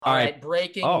All All right, right.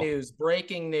 breaking Oh, news,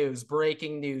 breaking news,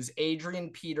 breaking news. Adrian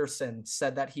Peterson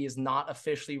said that he is not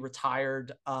officially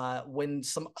retired when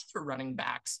some other running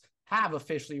backs have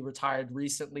officially retired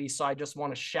recently. So I just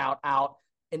want to shout out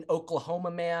an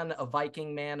Oklahoma man, a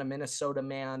Viking man, a Minnesota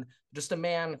man, just a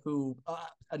man who,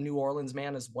 a New Orleans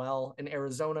man as well, an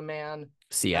Arizona man.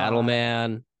 Seattle Uh,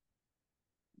 man,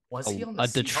 was a, he on the a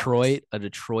Seahawks?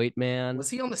 Detroit man, Was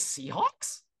he on the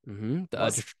Seahawks?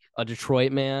 Was a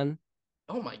Detroit man.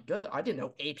 Oh my god, I didn't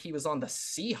know AP was on the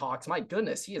Seahawks. My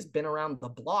goodness, he has been around the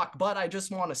block. But I just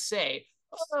want to say,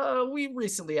 we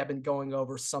recently have been going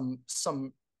over some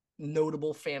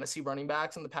notable fantasy running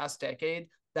backs in the past decade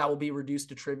that will be reduced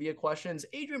to trivia questions.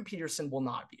 Adrian Peterson will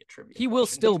not be a trivia question.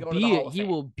 He's going to the Hall of He Fame.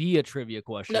 will be a trivia No,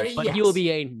 question, but he will yes,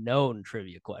 be a known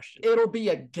trivia question. it'll be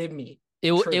a give me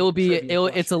It will be trivia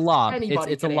it's a question. lob.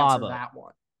 Anybody It's a could answer lava. that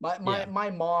one. My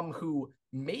mom, who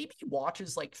maybe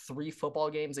watches like 3 football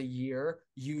games a year,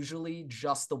 usually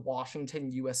just the Washington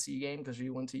USC game, because she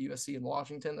went to USC in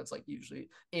Washington. That's like usually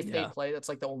if they Yeah. play, that's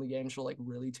like the only game she'll like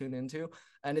really tune into.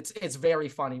 And it's very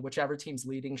funny. Whichever team's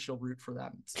leading, she'll root for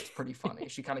them. It's pretty funny.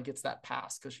 She kind of gets that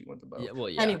pass because she went to both. Yeah. Well,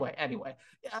 yeah. Anyway,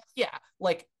 yeah,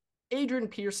 like Adrian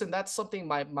Pearson, that's something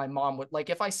my mom would like.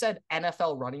 If I said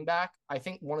NFL running back, I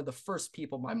think one of the first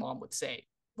people my mom would say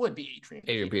would be Adrian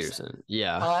Adrian Peterson. Peterson.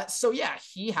 Yeah. So yeah,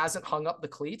 he hasn't hung up the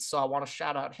cleats, so I want to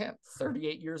shout out him.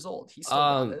 38 years old, he still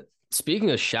got Um. it. Speaking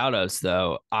of shout outs,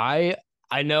 though, I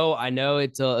know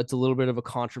it's a little bit of a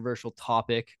controversial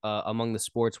topic among the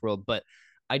sports world, but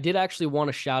I did actually want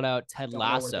to shout out Ted Don't know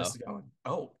where Lasso, this is going.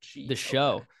 Oh, the geez, okay.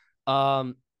 show.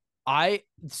 Um. The I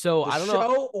don't know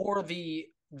show or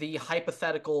the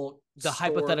hypothetical the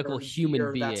hypothetical story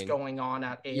human that's being. going on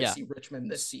at Yeah. AFC Richmond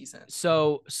this season.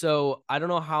 So I don't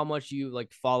know how much you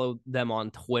like follow them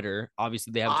on Twitter.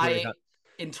 Obviously, they have a Twitter I account,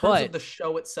 In terms of but the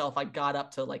show itself, I got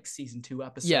up to like season 2, yeah.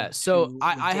 episode So 2 with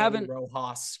I Danny haven't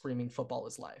Rojas screaming football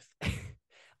is life.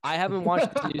 I haven't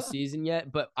watched this new season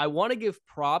yet, but I want to give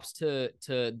props to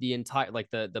the entire like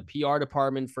the PR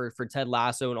department for Ted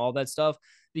Lasso and all that stuff,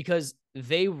 because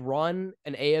they run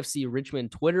an AFC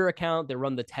Richmond Twitter account. They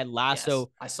run the Ted Yes,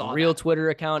 Lasso I saw real that. Twitter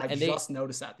account, I and just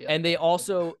noticed that the other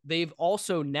day. they've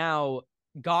also now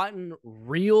gotten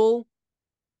real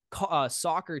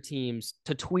soccer teams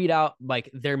to tweet out like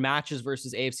their matches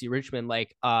versus AFC Richmond.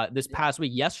 Like this past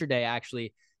week, yesterday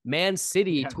actually, Man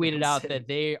City Yeah, tweeted Man out City. that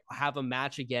they have a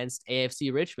match against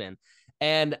AFC Richmond,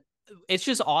 and it's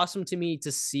just awesome to me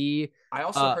to see. I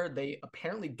also heard they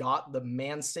apparently got the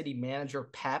Man City manager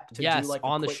Pep to do Yes, like a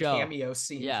on the quick show. cameo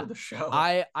scene Yeah, for the show.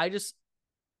 I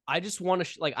just want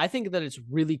to like I think that it's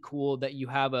really cool that you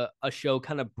have a show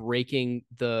kind of breaking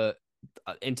the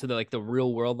into the like the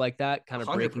real world like that, kind of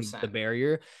breaking the 100%.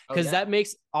 barrier, Oh because yeah. that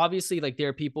makes obviously like there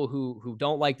are people who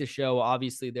don't like the show.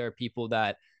 Obviously, there are people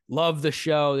that love the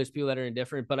show. There's people that are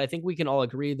indifferent, but I think we can all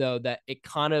agree though that it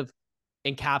kind of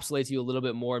encapsulates you a little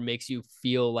bit more, makes you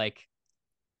feel like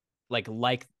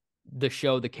the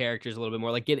show, the characters a little bit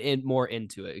more, like get in more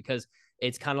into it, because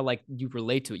it's kind of like you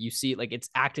relate to it. You see it like it's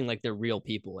acting like they're real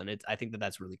people, and it's I think that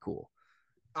that's really cool.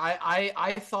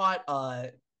 I thought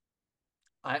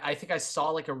I think I saw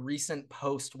like a recent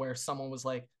post where someone was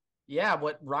like, yeah,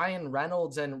 what Ryan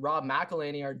Reynolds and Rob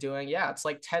McElhenney are doing, yeah, it's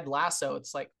like Ted Lasso.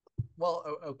 It's like, well,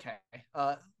 okay.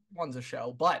 One's a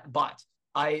show, but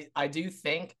I do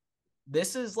think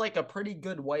this is like a pretty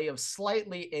good way of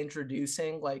slightly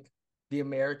introducing like the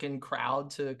American crowd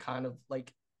to kind of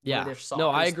like Yeah, British no,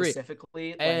 I soccer agree. specifically.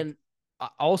 Like, And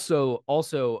also,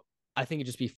 I think it'd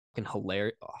just be fucking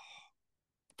hilarious. Oh,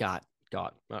 God,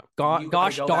 God, you got to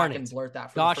gosh go darn back and it, blurt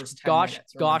that for the first 10 minutes.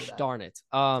 Remember gosh that. darn it.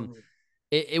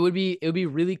 It would be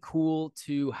really cool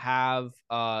to have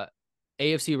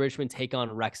AFC Richmond take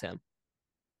on Wrexham.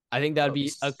 I think That that'd would be be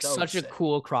so such a sick.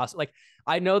 cool cross. Like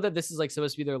I know that this is like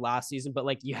supposed to be their last season, but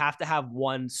like you have to have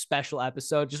one special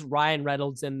episode. Just Ryan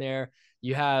Reynolds in there.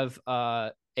 You have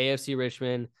AFC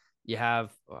Richmond. You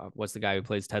have what's the guy who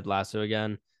plays Ted Lasso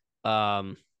again?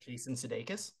 Um, Jason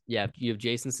Sudeikis. yeah, you have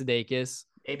Jason Sudeikis.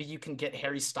 Maybe you can get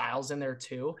Harry Styles in there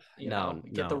too. No,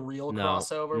 Get the no, real no,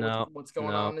 crossover with no, what's going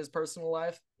on no, in his personal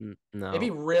life. It'd be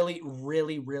no. really,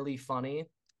 really, really funny.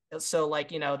 So, like,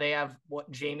 they have what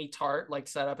Jamie Tart like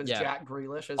set up as Yeah. Jack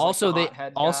Grealish as like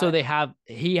the hothead guy. They have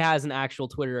he has an actual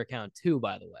Twitter account too,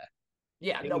 by the way.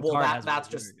 Yeah, no, Jamie well Tart has a that's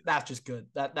just good.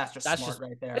 That's just That's smart just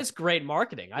right there. it's great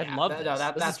marketing. I Yeah, love this. This is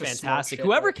that's just smart fantastic. shit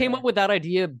Whoever right came up there. with that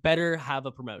idea better have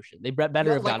a promotion. They better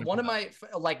Yeah, have like gotten one of promoted.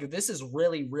 my like this is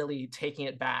really really taking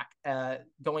it back,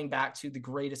 going back to the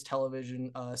greatest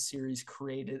television series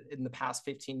created in the past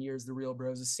 15 years, The Real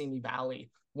Bros of Simi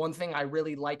Valley. One thing I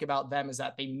really like about them is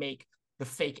that they make the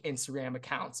fake Instagram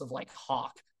accounts of like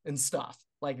Hawk and stuff.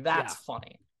 Like that's Yeah.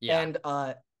 funny. Yeah. And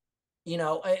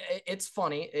it's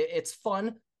funny. It's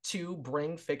fun to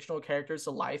bring fictional characters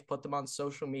to life, put them on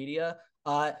social media.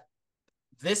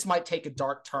 This might take a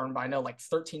dark turn, but I know like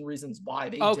 13 Reasons Why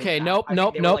they did Okay. that. Nope. I think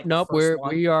Nope. they were Nope. like the Nope. first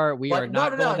one. We are But no,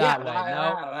 not no, no, going yeah, that way.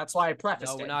 No. that's why I No,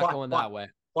 prefaced we're it. not going that way.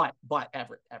 But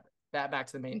Everett, back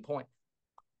to the main point.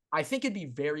 I think it'd be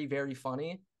very, very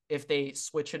funny if they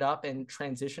switch it up and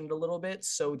transitioned a little bit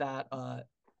so that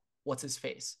what's his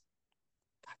face?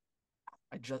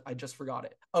 I just forgot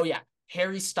it. Oh yeah,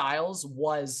 Harry Styles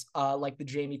was like the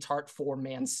Jamie Tart for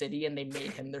Man City, and they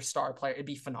made him their star player. It'd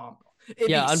be phenomenal. It'd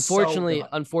be Yeah, so good.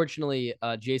 unfortunately,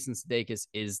 Jason Sudeikis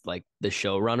is like the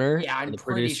showrunner, Yeah, I'm the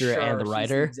pretty producer, and sure the he's the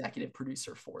writer. executive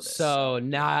producer for this. So So yeah,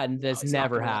 not no, that's he's not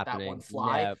never gonna let that one happening.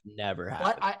 fly. Never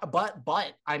But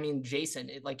happening. I mean, Jason,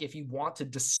 like if you want to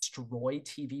destroy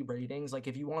TV ratings, like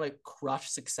if you want to crush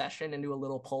Succession into a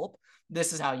little pulp,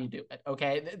 this is how you do it.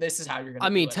 Okay, this is how you're gonna I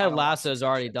mean, do it. I Ted don't watch Lasso's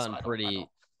already Succession, so done I don't.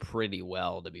 pretty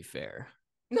well, to be fair.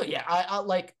 No, yeah, I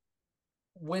like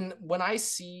when I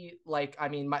see like I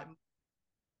mean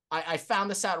I found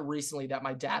this out recently that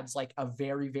my dad's like a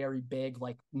very, very big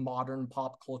like modern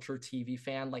pop culture TV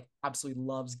fan, like absolutely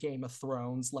loves Game of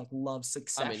Thrones, like loves I mean,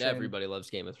 Succession, everybody loves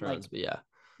Game of Thrones, like but yeah.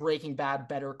 Breaking Bad,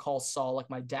 Better Call Saul. Like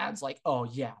my dad's like, oh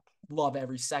yeah, love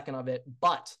every second of it.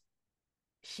 But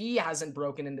he hasn't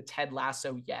broken into Ted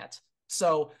Lasso yet.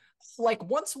 So like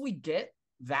once we get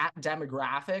that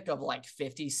demographic of like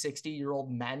 50,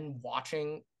 60-year-old men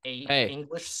watching a Hey,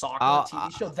 English soccer I'll,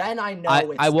 TV show, then I I know I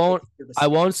it's won't here to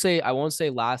stay. I won't say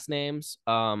last names.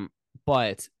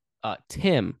 But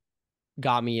Tim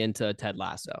got me into Ted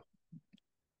Lasso.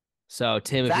 So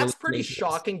Tim, if you're That's pretty listening to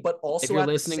this, shocking, but if also you're at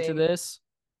the listening to same. this,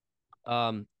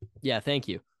 yeah, thank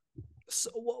you.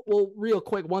 So, well, real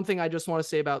quick, one thing I just want to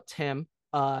say about Tim,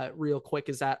 real quick,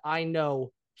 is that I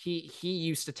know he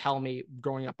used to tell me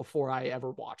growing up before I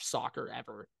ever watched soccer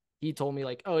ever. He told me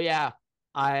like, oh yeah,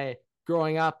 I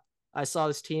growing up, I saw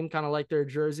this team kind of like their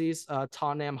jerseys,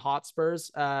 Tottenham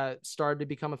Hotspurs. Started to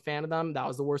become a fan of them. That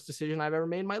was the worst decision I've ever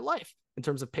made in my life in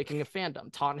terms of picking a fandom.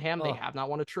 Tottenham, they Oh, have not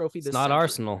won a trophy it's this not century.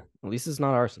 Arsenal. At least it's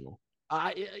not Arsenal.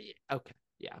 Okay,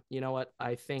 yeah. You know what?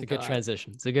 I It's a think good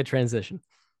transition. It's a good transition.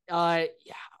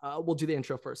 we'll do the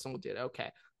intro first and we'll do it.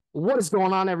 Okay. What is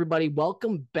going on, everybody?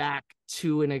 Welcome back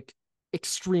to an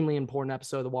extremely important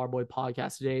episode of the Waterboy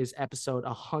Podcast. Today is episode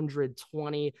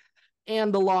 120,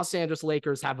 and the Los Angeles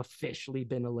Lakers have officially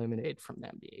been eliminated from the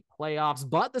NBA playoffs.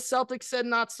 But the Celtics said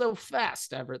not so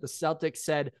fast, Everett. The Celtics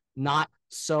said not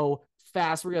so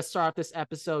fast. We're going to start this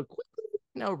episode quickly,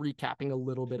 recapping a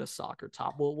little bit of soccer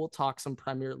top. We'll talk some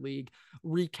Premier League,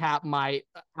 recap my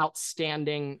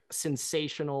outstanding,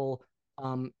 sensational,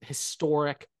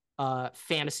 historic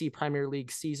fantasy Premier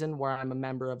League season where I'm a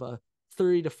member of a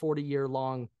 30 to 40 year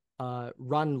long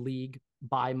run league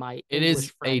by my It English is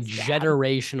a friend's dad.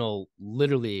 generational,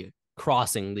 literally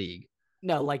crossing league.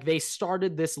 No, like they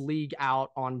started this league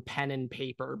out on pen and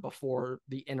paper before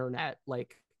the internet.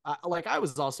 Like I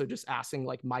was also just asking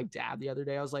like my dad the other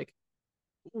day. I was like,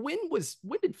 when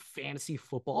did fantasy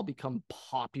football become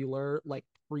popular like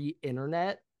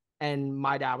pre-internet? And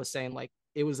my dad was saying like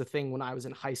it was a thing when I was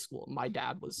in high school. Like My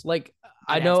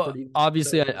I dad's know, 30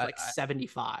 obviously, was like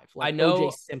 75. I Like OJ know,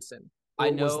 Simpson I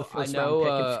was the know, first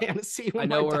round pick in fantasy when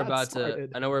my dad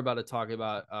started. I know we're about to talk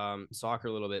about soccer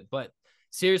a little bit, but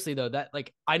seriously though, that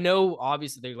like I know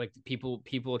obviously they're like people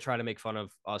try to make fun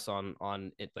of us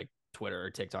on it like Twitter or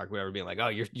TikTok, whatever, being like, oh,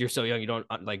 you're so young, you don't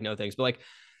like know things, but like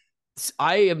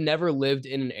I have never lived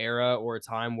in an era or a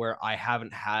time where I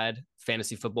haven't had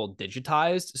fantasy football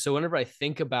digitized. So whenever I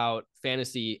think about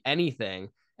fantasy anything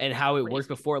and how it worked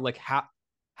before, like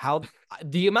how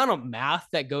the amount of math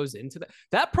that goes into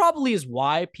that probably is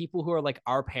why people who are like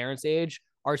our parents' age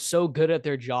are so good at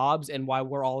their jobs and why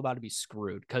we're all about to be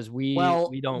screwed because we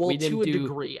didn't to a do.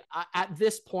 degree. At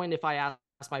this point, if I ask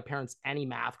my parents any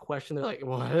math question, they're like,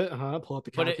 "What? Huh? Pull up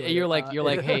the But calculator." you're like,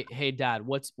 hey, dad,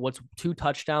 what's 2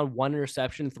 touchdown, 1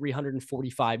 interception,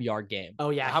 345-yard game? Oh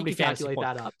yeah, How he many can fantasy calculate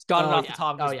points? that up. He's got it Oh off yeah. the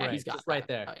top of Oh his yeah, brain. he's got Just that. right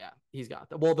there. Oh yeah, he's got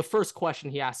that. Well, the first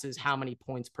question he asks is how many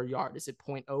points per yard? Is it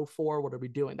 0.04? What are we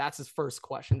doing? That's his first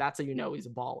question. That's how you know he's a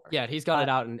baller. Yeah, he's got it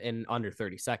out in under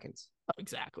 30 seconds.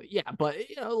 Exactly. Yeah, but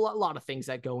a lot of things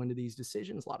that go into these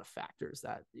decisions, a lot of factors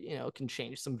that can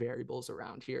change some variables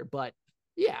around here. But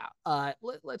yeah,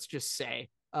 let's just say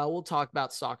we'll talk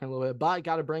about soccer in a little bit. But I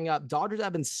got to bring up Dodgers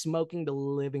have been smoking the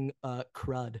living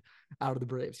crud out of the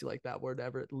Braves. You like that word,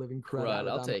 Everett? Living crud. Out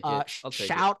of I'll them. take it.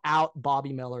 Shout out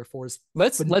Bobby Miller for his.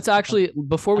 Let's actually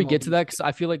before we MLB get to that, because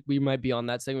I feel like we might be on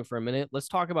that segment for a minute. Let's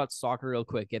talk about soccer real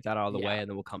quick. Get that out of the way, and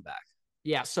then we'll come back.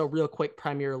 Yeah, so real quick,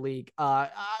 Premier League. I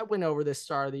went over this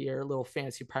start of the year, a little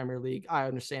fantasy Premier League. I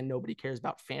understand nobody cares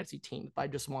about fantasy teams, but I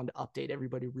just wanted to update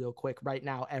everybody real quick. Right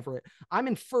now, Everett, I'm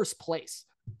in first place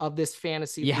of this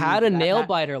fantasy You had a league. nail That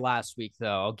biter last week, though.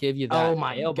 I'll give you Oh that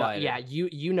my nail god, biter. yeah,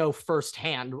 you know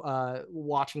firsthand,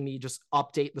 watching me just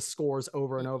update the scores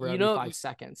over and over You every know, 5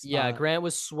 seconds. yeah, Grant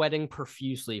was sweating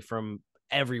profusely from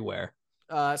everywhere.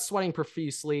 Sweating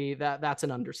profusely, that's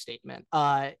an understatement.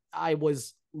 I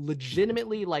was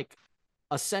legitimately like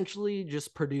essentially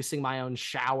just producing my own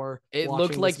shower It looked watching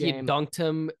this like you game. dunked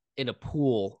him in a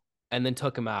pool and then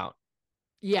took him out.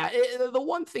 Yeah, the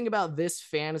one thing about this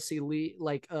fantasy league,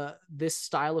 like this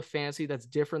style of fantasy that's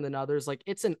different than others, like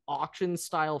it's an auction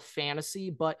style fantasy,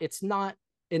 but it's not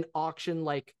an auction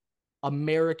like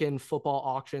American football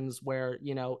auctions where,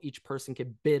 each person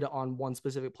can bid on one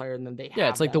specific player and then they Yeah,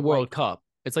 it's have like the them. World Like, Cup.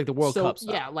 It's like the World so Cup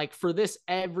yeah, style. like for this,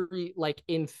 like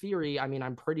in theory, I mean,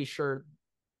 I'm pretty sure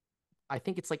I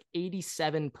think it's like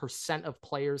 87% of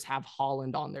players have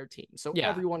Holland on their team. So Yeah.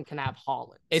 everyone can have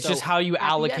Holland. It's just So how you at the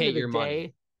end allocate of the your money.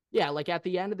 day, yeah, like at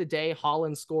the end of the day,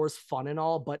 Holland scores fun and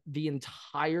all, but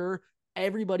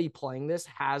everybody playing this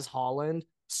has Holland.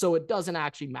 So it doesn't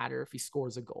actually matter if he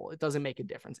scores a goal. It doesn't make a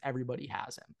difference. Everybody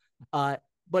has him.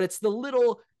 But it's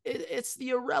the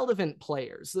irrelevant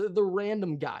players, the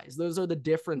random guys. Those are the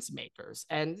difference makers.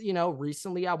 And,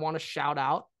 recently I want to shout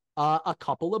out a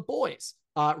couple of boys.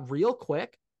 Real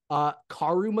quick,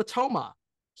 Karu Matoma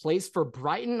plays for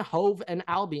Brighton, Hove, and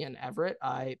Albion. Everett,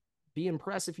 I'd be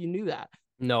impressed if you knew that.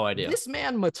 No idea. This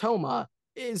man Matoma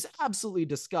is absolutely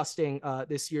disgusting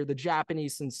this year. The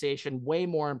Japanese sensation, way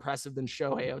more impressive than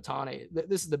Shohei Ohtani.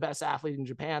 This is the best athlete in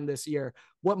Japan this year.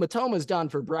 What Matoma's done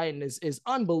for Brighton is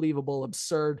unbelievable,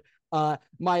 absurd.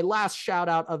 My last shout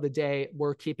out of the day,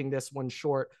 we're keeping this one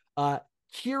short.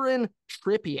 Kieran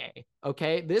Trippier.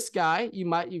 Okay, this guy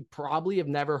you probably have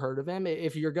never heard of him.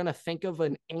 If you're gonna think of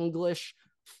an English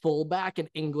fullback and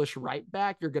English right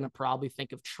back, you're gonna probably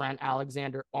think of Trent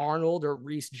Alexander-Arnold or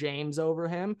Reece James over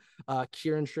him.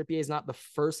 Kieran Trippier is not the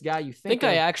first guy you I think think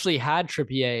I of. actually had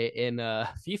Trippier in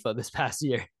FIFA this past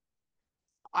year.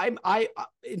 I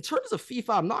in terms of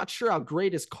FIFA, I'm not sure how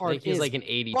great his I card think he's is, like an but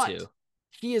 82.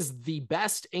 he is the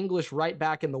best English right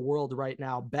back in the world right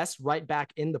now, best right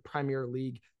back in the Premier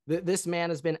League. This man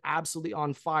has been absolutely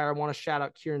on fire. I want to shout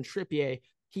out Kieran Trippier.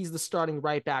 He's the starting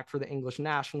right back for the English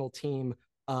national team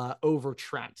over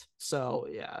Trent. So,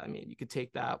 yeah, I mean, you could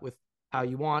take that with how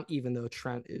you want, even though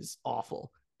Trent is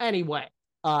awful. Anyway,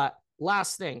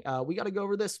 last thing, we got to go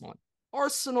over this one.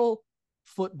 Arsenal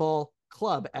Football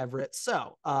Club, Everett.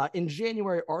 So, in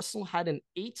January, Arsenal had an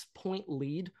 8-point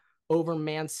lead over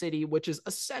Man City, which is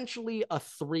essentially a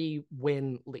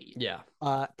 3-win lead.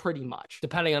 Yeah. Pretty much.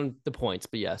 Depending on the points,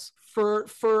 but yes.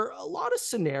 For a lot of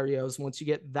scenarios, once you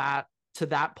get to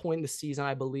that point in the season,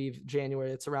 I believe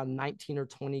January, it's around 19 or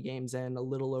 20 games in, a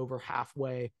little over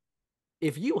halfway.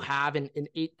 If you have an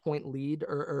 8-point lead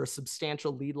or a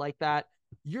substantial lead like that,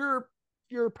 you're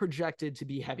projected to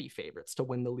be heavy favorites to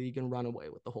win the league and run away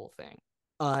with the whole thing.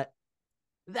 That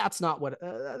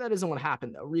isn't what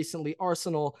happened though. Recently,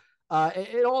 Arsenal,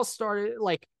 it all started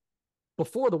like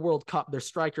before the World Cup. Their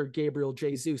striker Gabriel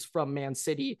Jesus from Man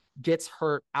City gets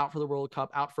hurt, out for the World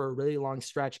Cup, out for a really long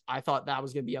stretch. I thought that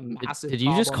was going to be a massive Did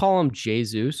you just problem. call him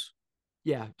Jesus?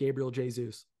 Yeah, Gabriel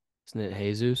Jesus. Isn't it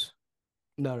Jesus?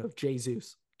 No,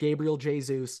 Jesus. Gabriel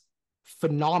Jesus.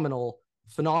 Phenomenal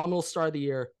start of the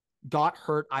year. Got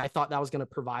hurt. I thought that was going to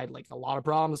provide like a lot of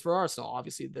problems for Arsenal.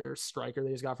 Obviously, their striker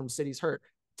they just got from City's hurt.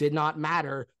 Did not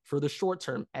matter for the short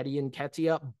term. Eddie and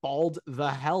Nketiah balled the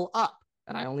hell up.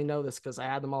 And I only know this because I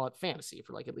had them all at fantasy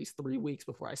for like at least 3 weeks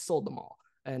before I sold them all.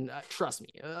 And trust me,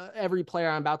 every player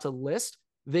I'm about to list,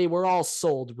 they were all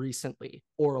sold recently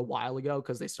or a while ago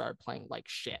because they started playing like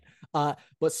shit.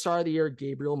 But start of the year,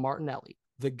 Gabriel Martinelli,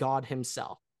 the god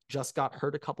himself, just got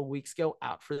hurt a couple weeks ago,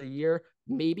 out for the year.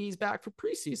 Maybe he's back for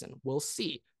preseason. We'll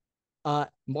see.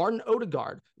 Martin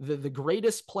Odegaard, the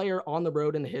greatest player on the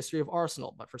road in the history of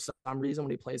Arsenal, but for some reason,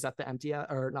 when he plays at the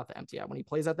MTI, or not the MTI, when he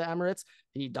plays at the Emirates,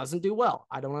 he doesn't do well.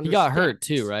 I don't He got understand. hurt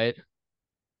too, right?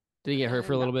 Did he get hurt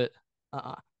for a No. little bit?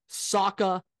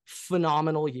 Saka,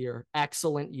 phenomenal year,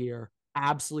 excellent year.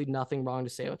 Absolutely nothing wrong to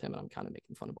say with him. And I'm kind of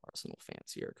making fun of Arsenal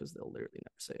fans here because they'll literally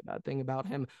never say a bad thing about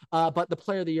him. But the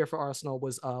player of the year for Arsenal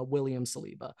was William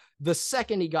Saliba. The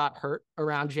second he got hurt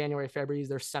around January, February, he's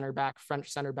their center back, French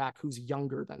center back, who's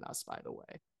younger than us, by the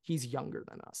way. He's younger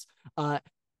than us.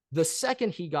 The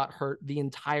second he got hurt, the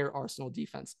entire Arsenal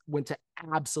defense went to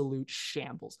absolute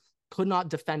shambles. Could not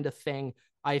defend a thing.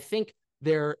 I think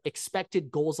their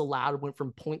expected goals allowed went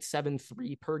from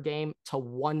 0.73 per game to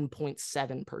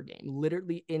 1.7 per game,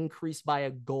 literally increased by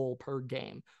a goal per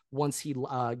game once he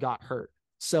got hurt.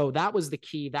 So that was the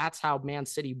key. That's how Man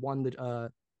City won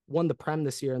the Prem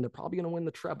this year, and they're probably going to win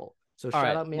the treble. So All shout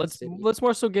right, out Man City. let's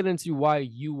more so get into why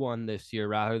you won this year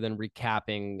rather than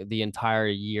recapping the entire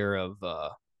year of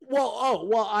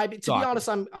I to be soccer. honest,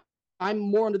 I'm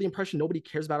more under the impression nobody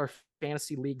cares about our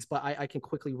fantasy leagues, but I can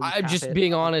quickly I'm recap just it.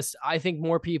 being honest. I think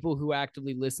more people who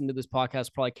actively listen to this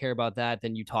podcast probably care about that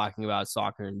than you talking about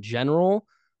soccer in general.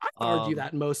 I would argue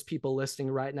that most people listening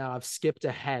right now have skipped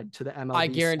ahead to the I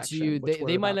MLB guarantee section, you which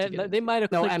we're about to get they into. might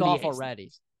have No, clicked off NBA.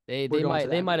 already. We're going to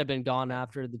the They might NBA. have been gone Yeah.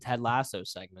 after the Ted Lasso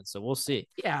segment. So we'll see.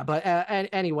 Yeah, but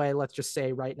anyway, let's just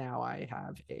say right now I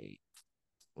have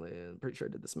I'm pretty sure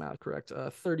I did this math correct,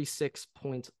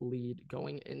 36-point lead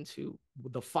going into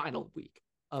the final week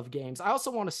of games. I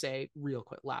also want to say real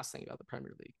quick, last thing about the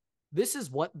Premier League. This is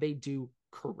what they do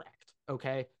correct,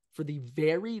 okay? For the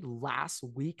very last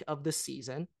week of the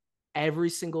season, every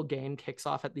single game kicks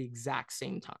off at the exact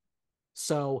same time.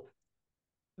 So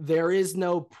there is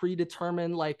no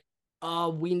predetermined like,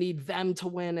 we need them to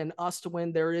win and us to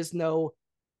win. There is no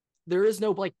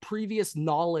like previous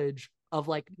knowledge of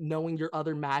like knowing your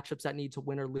other matchups that need to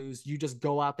win or lose. You just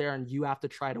go out there and you have to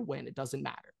try to win. It doesn't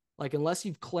matter. Like, unless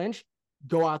you've clinched,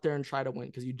 go out there and try to win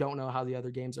because you don't know how the other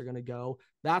games are going to go.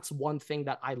 That's one thing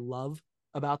that I love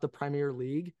about the Premier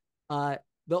League.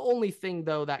 The only thing,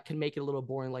 though, that can make it a little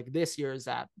boring like this year is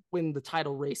that when the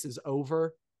title race is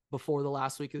over before the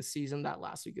last week of the season, that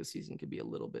last week of the season could be a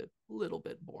little bit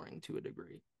boring to a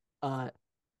degree.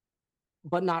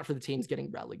 But not for the teams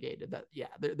getting relegated. That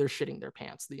they're shitting their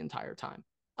pants the entire time.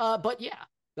 But yeah,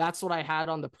 that's what I had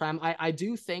on the Prem. I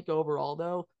do think overall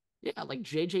though, yeah, like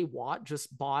JJ Watt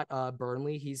just bought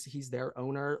Burnley. He's their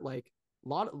owner. Like a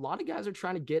lot of guys are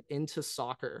trying to get into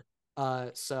soccer.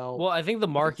 So Well, I think it's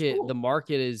the cool.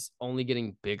 market is only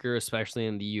getting bigger, especially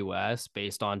in the US,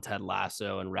 based on Ted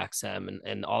Lasso and Wrexham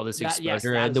and all this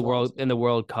exposure That as well as in the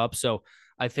World Cup. So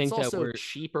I it's think that also we're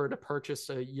cheaper to purchase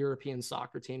a European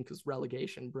soccer team because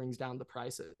relegation brings down the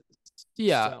prices.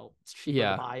 yeah, So it's cheaper to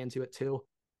yeah. buy into it too.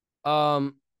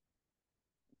 Um,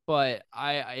 but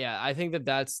I think that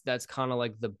that's kind of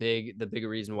like the big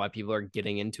reason why people are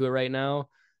getting into it right now.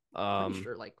 Pretty Um,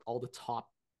 sure like all the top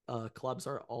clubs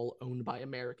are all owned by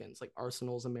Americans. Like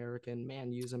Arsenal's American,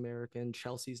 Man U's American,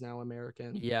 Chelsea's now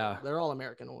American. yeah, They're all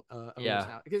American owners yeah,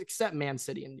 now, except Man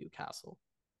City and Newcastle.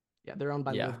 Yeah, they're owned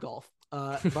by yeah. Live Golf.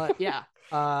 But yeah.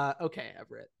 Okay,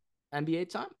 Everett. NBA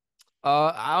time. I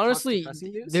Want to talk honestly,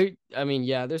 depressing news? there. I mean,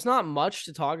 yeah, there's not much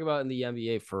to talk about in the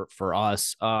NBA for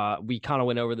us. We kind of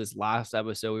went over this last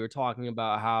episode. We were talking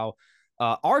about how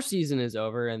our season is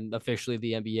over and officially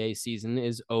the NBA season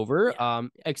is over. Yeah.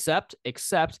 Except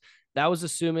that was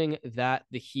assuming that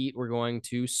the Heat were going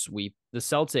to sweep the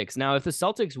Celtics. Now, if the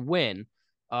Celtics win,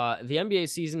 the NBA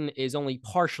season is only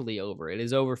partially over. It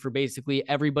is over for basically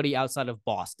everybody outside of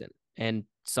Boston and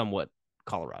somewhat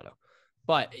Colorado.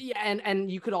 But Yeah,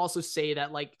 and you could also say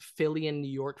that like Philly and New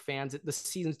York fans, the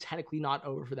season's technically not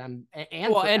over for them,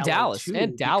 and well, for LA And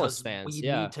too, Dallas because fans, we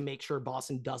yeah. need to make sure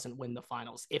Boston doesn't win the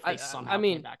finals if they I somehow came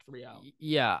mean, back 3-0.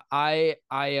 yeah, I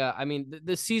mean,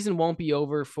 the season won't be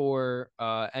over for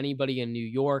anybody in New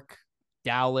York,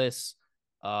 Dallas,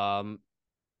 um,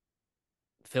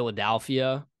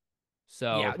 Philadelphia.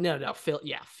 Yeah, So no, the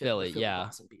Philly, Philly yeah,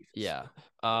 Boston beef is. yeah.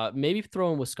 Maybe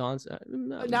throw in Wisconsin.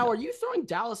 No, Now, no. are you throwing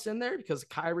Dallas in there because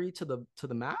Kyrie to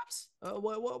the Maps?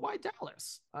 Why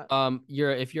Dallas?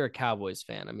 You're if you're a Cowboys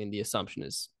fan, I mean, the assumption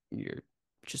is you're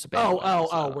just a bandwagon.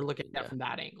 So We're looking at it yeah, from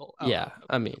that angle. yeah.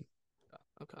 I Okay, mean,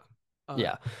 okay. Uh,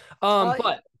 yeah. yeah,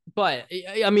 But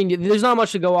I mean, there's not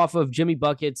much to go off of. Jimmy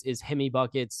buckets is Himmy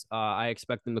buckets. I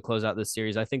expect them to close out this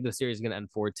series. I think the series is going to end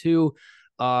 4-2.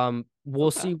 We'll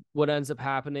okay. see what ends up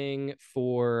happening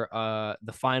for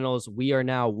the finals. We are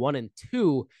now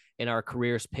 1-2 in our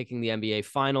careers picking the NBA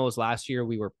finals. Last year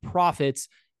we were prophets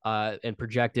and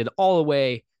projected all the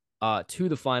way to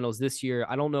the finals. This year,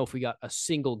 I don't know if we got a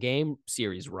single game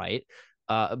series right.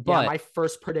 Yeah, But my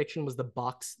first prediction was the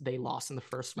Bucks. They lost in the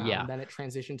first yeah, round. Then it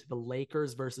transitioned to the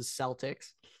Lakers versus Celtics.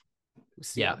 We'll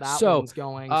see how yeah. that So, one's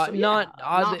going. So yeah,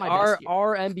 not my best year.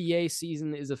 our NBA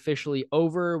season is officially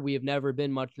over. We have never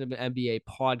been much of an NBA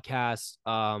podcast.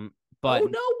 But Oh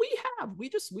no, we have. We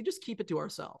just keep it to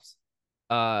ourselves.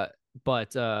 uh,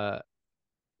 but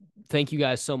thank you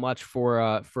guys so much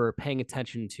for paying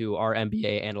attention to our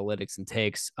NBA analytics and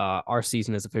takes. Our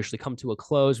season has officially come to a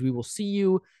close. We will see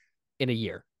you in a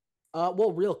year.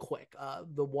 Well, real quick,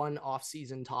 the one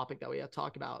off-season topic that we have to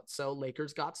talk about. So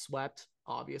Lakers got swept.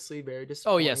 obviously very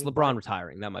Oh yes, disappointing. LeBron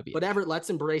retiring. That might be it. Let's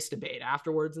embrace debate.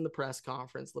 Afterwards in the press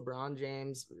conference, LeBron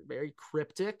James, very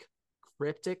cryptic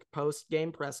post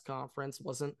game press conference,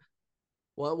 wasn't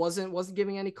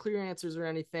giving any clear answers or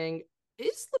anything.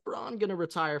 Is LeBron gonna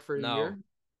retire for a No, year?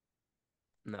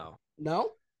 no.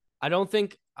 No. I don't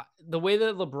think the way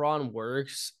that LeBron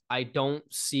works, I don't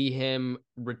see him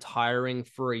retiring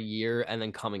for a year and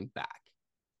then coming back.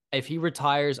 If he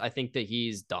retires, I think that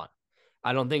he's done.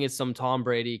 I don't think it's some Tom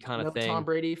Brady kind of No Tom thing.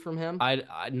 Brady from him. I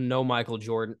know Michael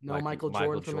Jordan. No Michael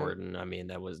Michael Jordan from him. Jordan. I mean,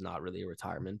 that was not really a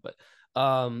retirement, but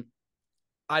um,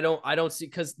 I don't see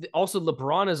because also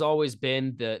LeBron has always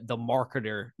been the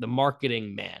marketer, the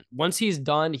marketing man. Once he's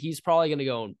done, he's probably gonna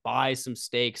go and buy some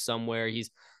steak somewhere.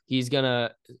 He's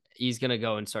gonna he's gonna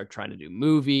go and start trying to do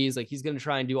movies. Like he's gonna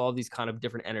try and do all these kind of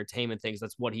different entertainment things.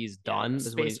 That's what he's Yeah, done. That's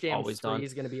what Space he's Jam always 3 done.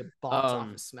 is going to be a box Um,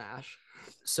 office smash.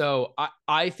 so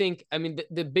I think I mean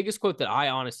the biggest quote that I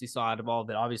honestly saw out of all of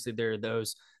that, obviously there are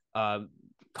those uh,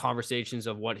 conversations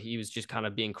of what he was just kind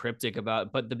of being cryptic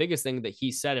about, but the biggest thing that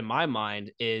he said in my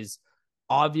mind is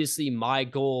obviously my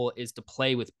goal is to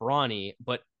play with Bronny,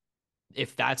 but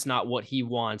if that's not what he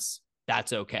wants,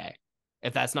 that's okay.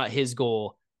 If that's not his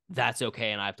goal, that's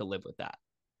okay, and I have to live with that.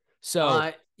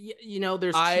 So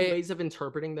There's two I ways of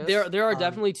interpreting there this. there are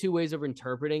definitely two ways of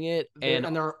interpreting it, and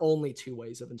There are only two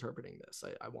ways of interpreting this.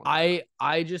 I want to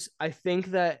I think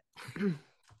that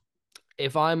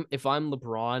if I'm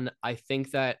LeBron, I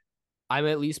think that I'm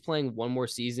at least playing one more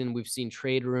season. We've seen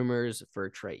trade rumors for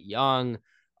Trae Young,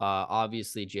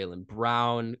 obviously Jaylen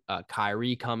Brown,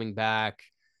 Kyrie coming back.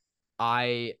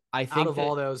 I out think of that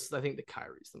all those, I think the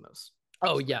Kyrie's the most.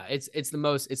 oh yeah, it's the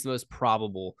most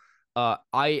probable.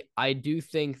 I do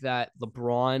think that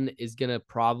LeBron is gonna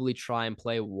probably try and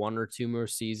play one or two more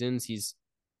seasons. He's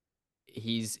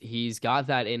got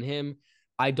that in him.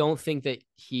 I don't think that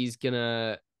he's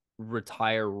gonna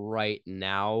retire right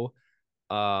now.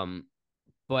 Um,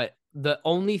 but the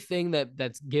only thing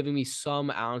that's giving me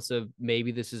some ounce of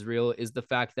maybe this is real is the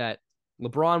fact that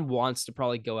LeBron wants to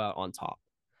probably go out on top.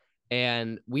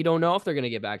 And we don't know if they're going to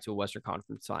get back to a Western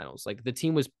Conference Finals. Like the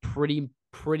team was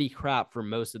pretty crap for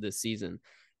most of this season,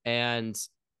 and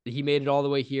he made it all the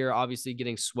way here. Obviously,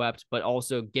 getting swept, but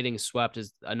also getting swept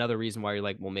is another reason why you're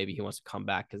like, well, maybe he wants to come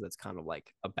back because that's kind of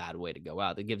like a bad way to go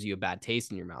out. That gives you a bad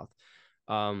taste in your mouth.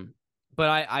 Um, but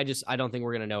I don't think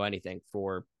we're going to know anything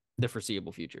for the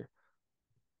foreseeable future.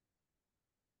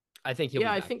 I think he'll be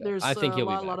Yeah, I back think though. there's I think he'll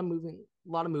be lot back.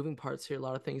 of moving parts here, a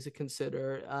lot of things to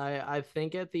consider. I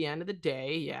think at the end of the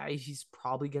day, yeah, he's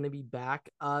probably going to be back.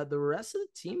 The rest of the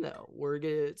team though,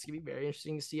 it's gonna be very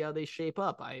interesting to see how they shape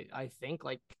up. I think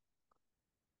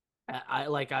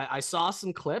I saw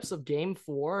some clips of Game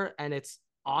 4, and it's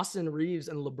Austin Reeves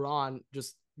and LeBron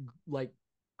just like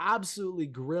absolutely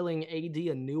grilling AD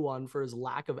a new one for his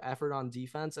lack of effort on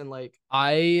defense, and like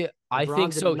I think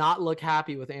LeBron did so. not look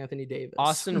happy with Anthony Davis.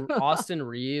 Austin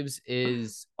Reeves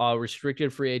is a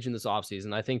restricted free agent this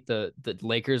offseason. I think the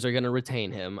Lakers are going to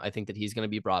retain him. I think that he's going to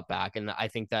be brought back, and I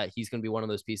think that he's going to be one of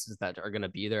those pieces that are going to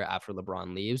be there after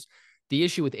LeBron leaves. The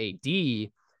issue with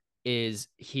AD is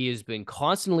he has been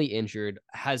constantly injured,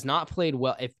 has not played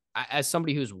well. If as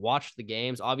somebody who's watched the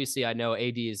games, obviously I know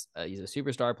AD is he's a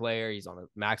superstar player. He's on a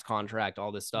max contract,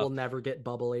 all this stuff. We'll never get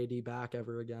bubble AD back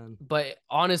ever again. But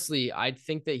honestly, I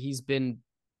think that he's been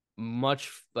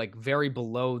much like very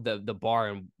below the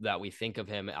bar that we think of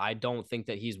him. I don't think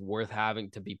that he's worth having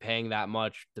to be paying that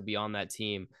much to be on that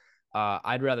team.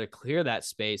 I'd rather clear that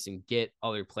space and get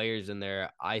other players in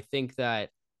there. I think that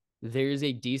there's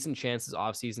a decent chance this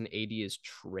offseason AD is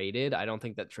traded. I don't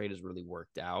think that trade has really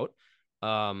worked out.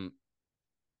 I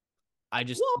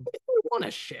just Well, they won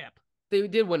a ship. they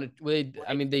did win it.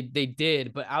 I mean, they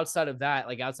did, but outside of that,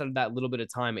 like outside of that little bit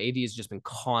of time, AD has just been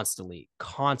constantly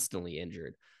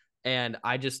injured, and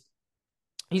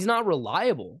he's not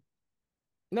reliable.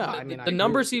 No, I mean I The agree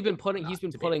numbers with you. he's Not been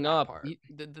debating putting that up, part.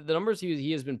 the numbers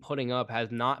he has been putting up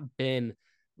has not been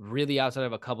really outside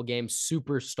of a couple games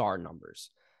superstar numbers,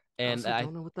 I and also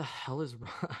don't know what the hell is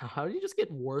wrong. How do you just get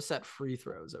worse at free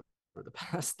throws over the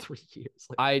past 3 years?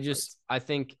 Like I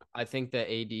think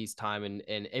that AD's time and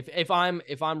if I'm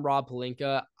Rob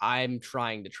Palinka, I'm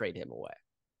trying to trade him away.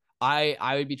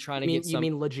 I would be trying to get you some.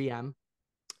 mean Le GM?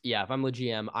 Yeah, if I'm the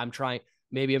GM, I'm trying.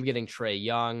 Maybe I'm getting Trae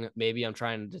Young. Maybe I'm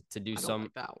trying to do I don't some.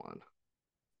 like that one.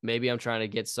 Maybe I'm trying to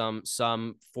get some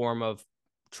form of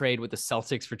trade with the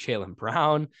Celtics for Jaylen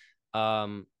Brown. If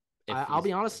I'll be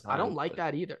he's honest, I don't time, like but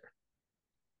that either.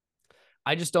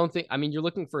 I just don't think. I mean, you're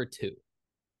looking for a two,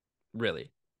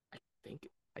 really. I think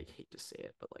I hate to say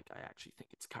it, but like I actually think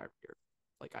it's Kyrie.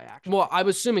 Like I actually Well, I'm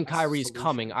assuming that's the Kyrie's solution.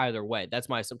 coming either way. That's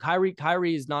my assumption.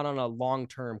 Kyrie is not on a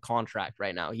long-term contract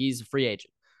right now. He's a free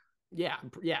agent. Yeah,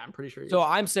 I'm pretty sure. So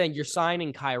I'm saying you're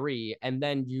signing Kyrie, and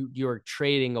then you're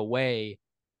trading away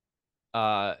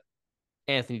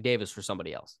Anthony Davis for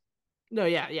somebody else. No,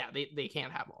 yeah, they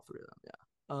can't have all three of them. Yeah.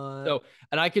 So,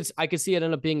 and I could see it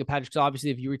end up being a package. Because obviously,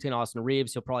 if you retain Austin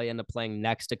Reeves, he'll probably end up playing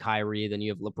next to Kyrie. Then you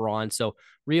have LeBron. So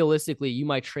realistically, you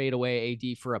might trade away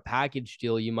AD for a package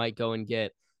deal. You might go and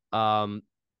get who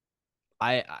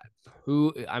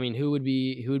would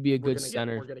be a good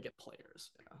center? We're gonna get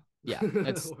players. Yeah,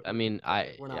 that's. I mean,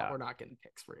 we're not getting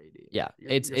picks for AD. Yeah,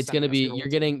 it's gonna be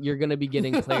you're gonna be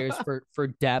getting players for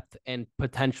depth and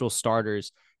potential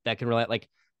starters that can relate. Like,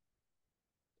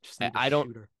 just need I don't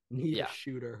shooter. Need a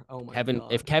shooter. Oh my God.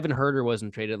 God. If Kevin Huerter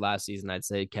wasn't traded last season, I'd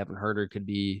say Kevin Huerter could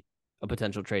be a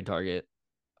potential trade target.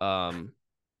 Kevin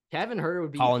Huerter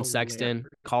would be Colin Sexton.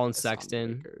 He's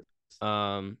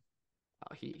not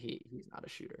a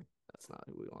shooter. That's not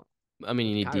who we want. I mean,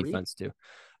 you need Kyrie? Defense too.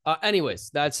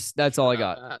 Anyways, that's all I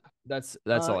got. That's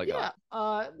all I got.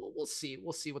 Yeah. We'll see.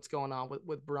 We'll see what's going on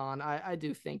with Bron. I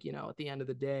do think, at the end of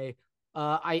the day,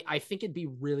 I think it'd be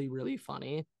really, really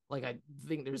funny. Like, I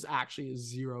think there's actually a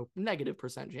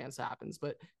 -0% chance happens,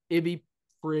 but it'd be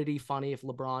pretty funny if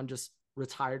LeBron just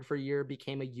retired for a year,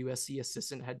 became a USC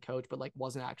assistant head coach, but like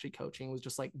wasn't actually coaching, was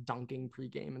just like dunking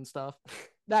pregame and stuff.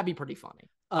 That'd be pretty funny.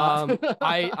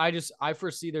 I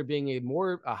foresee there being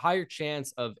a higher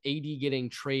chance of AD getting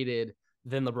traded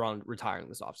than LeBron retiring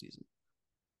this offseason.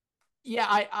 Yeah,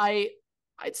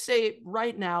 I'd say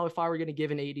right now, if I were going to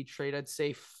give an AD trade, I'd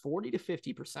say 40 to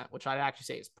 50%, which I'd actually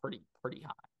say is pretty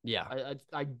high. Yeah,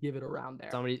 I'd give it around there.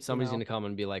 Somebody's going to come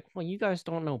and be like, "Well, you guys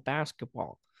don't know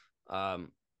basketball."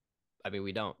 I mean,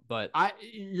 we don't, but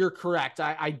you're correct.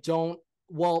 I don't.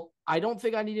 Well, I don't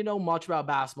think I need to know much about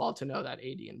basketball to know that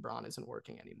AD and Bron isn't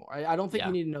working anymore. I don't think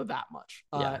you need to know that much.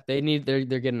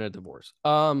 They're getting a divorce.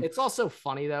 It's also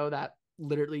funny though that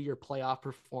literally your playoff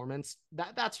performance,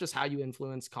 that's just how you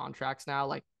influence contracts now.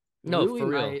 Like, no, for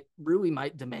real. Rui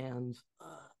might demand.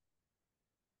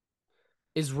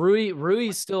 Is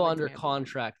Rui still under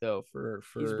contract though? For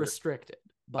he's restricted.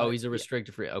 But he's a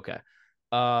restricted free. Okay.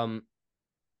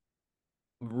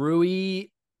 Rui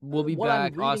will be what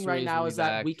back. I'm reading right now is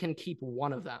that we can keep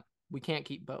one of them. We can't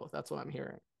keep both. That's what I'm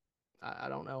hearing. I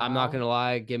don't know. I'm not gonna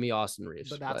lie. Give me Austin Reeves.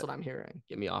 But that's what I'm hearing.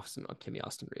 Give me Austin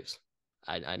Reeves.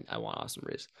 I want Austin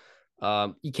Reeves.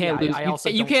 You can't lose.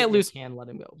 You can't lose. Can let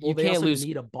him go. Well, you can't lose.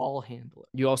 Need a ball handler.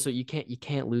 You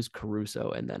can't lose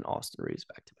Caruso and then Austin Reeves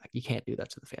back to back. You can't do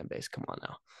that to the fan base. Come on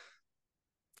now.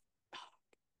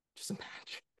 Just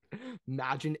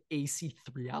imagine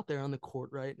AC3 out there on the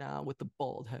court right now with the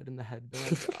bald head and the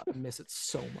headband. God, I miss it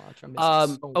so much.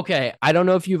 Okay. I don't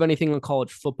know if you have anything on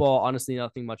college football. Honestly,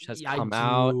 nothing much has come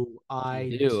out. I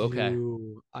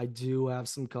do have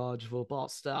some college football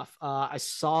stuff. I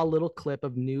saw a little clip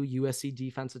of new USC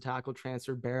defensive tackle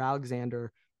transfer Bear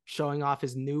Alexander showing off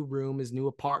his new room, his new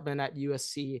apartment at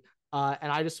USC.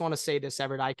 And I just want to say this,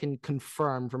 Everett, I can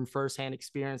confirm from firsthand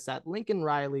experience that Lincoln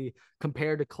Riley,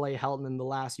 compared to Clay Helton in the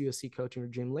last USC coaching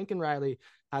regime, Lincoln Riley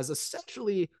has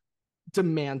essentially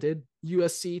demanded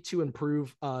USC to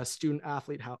improve student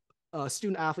athlete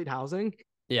housing,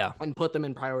 and put them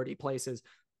in priority places.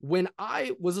 When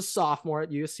I was a sophomore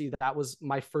at USC, that was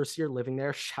my first year living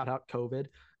there. Shout out COVID.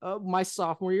 My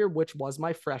sophomore year, which was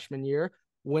my freshman year,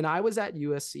 when I was at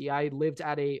USC, I lived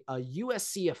at a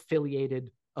USC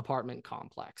affiliated apartment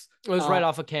complex. It was right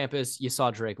off of campus. You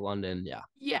saw Drake London.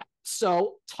 Yeah.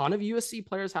 So ton of USC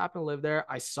players happen to live there.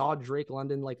 I saw Drake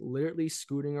London like literally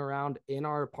scooting around in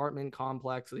our apartment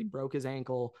complex. He broke his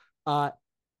ankle.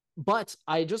 But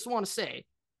I just want to say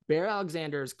Bear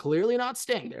Alexander is clearly not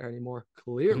staying there anymore.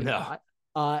 Clearly not.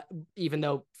 Even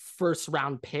though first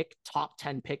round pick, top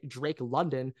 10 pick Drake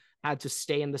London had to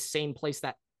stay in the same place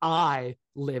that I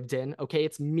lived in. Okay.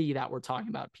 It's me that we're talking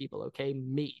about, people. Okay.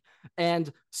 Me.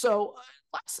 And so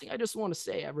last thing I just want to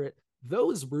say, Everett,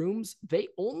 those rooms, they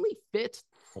only fit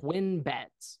twin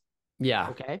beds. Yeah.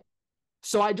 Okay.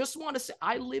 So I just want to say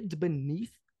I lived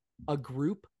beneath a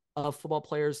group of football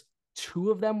players.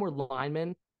 2 of them were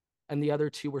linemen and the other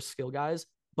 2 were skill guys.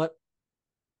 But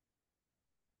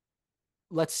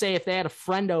let's say if they had a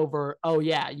friend over, oh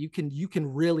yeah, you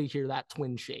can really hear that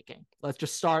twin shaking. Let's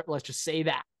just say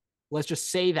that. Let's just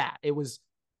say that it was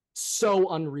so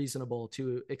unreasonable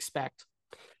to expect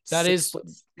that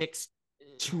 6'6",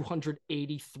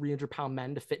 280, 300-pound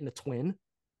men to fit in a twin.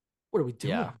 What are we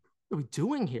doing? Yeah. What are we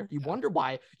doing here? You wonder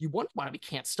why we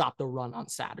can't stop the run on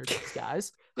Saturdays,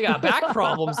 guys. They got back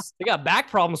problems. They got back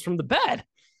problems from the bed.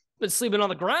 Been sleeping on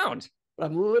the ground. But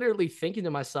I'm literally thinking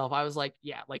to myself, I was like,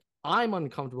 yeah, like I'm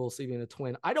uncomfortable sleeping a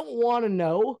twin. I don't want to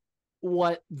know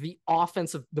what the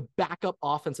backup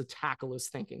offensive tackle is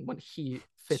thinking when he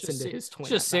fits into his twin.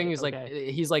 Just at seeing night, he's okay? like,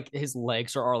 he's like, his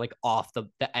legs are like off the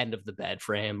end of the bed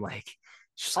for him. Like,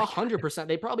 just like 100%.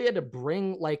 They probably had to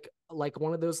bring like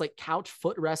one of those like couch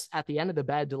footrests at the end of the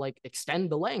bed to like extend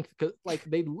the length, because like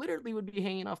they literally would be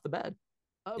hanging off the bed.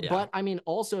 Yeah. But I mean,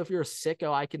 also if you're a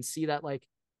sicko, I can see that like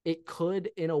it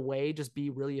could in a way just be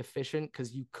really efficient,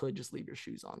 because you could just leave your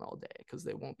shoes on all day because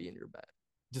they won't be in your bed.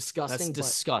 Disgusting. That's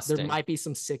disgusting. There might be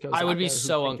some sickos. I would be out there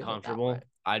so who think of it that uncomfortable. way.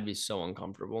 I'd be so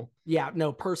uncomfortable. Yeah,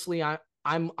 no, personally,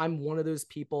 I'm one of those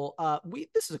people.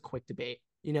 This is a quick debate.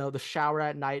 You know, the shower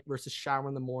at night versus shower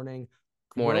in the morning.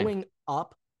 Growing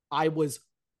up, I was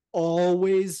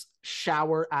always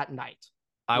shower at night.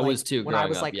 I Like, was too when I growing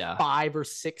was up, like yeah. 5 or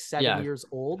 6, 7 Yeah. years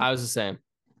old. I was the same.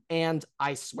 And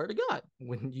I swear to God,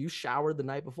 when you showered the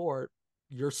night before,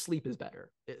 your sleep is better.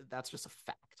 That's just a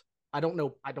fact. I don't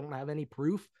know. I don't have any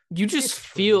proof. You just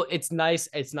feel it's nice.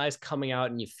 It's nice coming out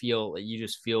and you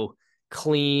just feel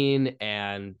clean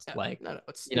and like, no,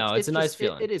 it's a nice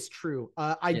feeling. It is true.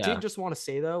 I Yeah. did just want to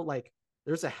say though, like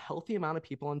there's a healthy amount of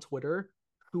people on Twitter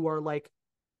who are like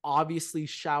obviously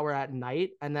shower at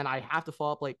night, and then I have to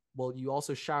follow up like, well, you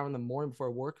also shower in the morning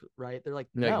before work, right? They're like,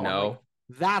 no. I'm like,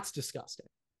 that's disgusting.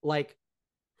 Like,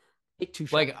 take 2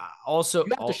 showers. Like, also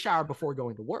you have to shower before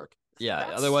going to work. Yeah,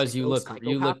 That's otherwise you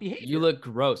look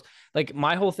gross. Like,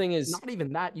 my whole thing is not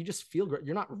even that. You just feel great.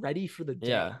 You're not ready for the day.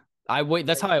 Yeah,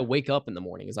 that's how I wake up in the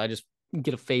morning. Is I just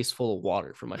get a face full of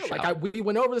water from my shower. Like we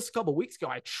went over this a couple of weeks ago.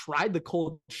 I tried the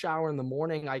cold shower in the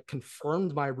morning. I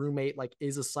confirmed my roommate like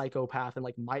is a psychopath and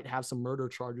like might have some murder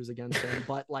charges against him.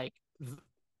 But like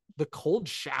the cold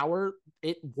shower,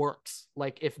 it works.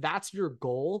 Like if that's your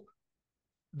goal,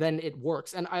 then it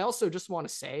works. And I also just want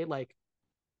to say, like,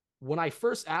 when I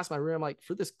first asked my roommate, I'm like,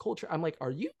 for this culture, I'm like, are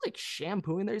you like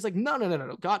shampooing there? He's like, no.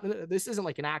 God, no, this isn't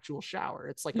like an actual shower.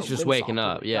 It's like he's just waking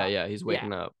up. Yeah. He's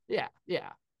waking up. Yeah.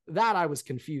 That I was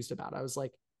confused about. I was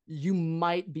like, you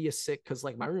might be a sick, because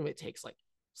like my roommate takes like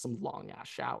some long ass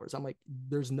showers. I'm like,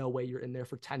 there's no way you're in there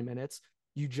for 10 minutes.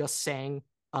 You just sang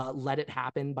Let It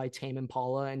Happen by Tame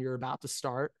Impala and you're about to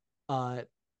start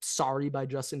Sorry by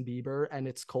Justin Bieber and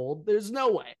it's cold. There's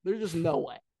no way. There's just no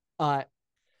way.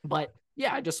 But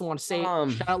yeah, I just want to say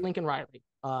shout out Lincoln Riley.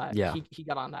 He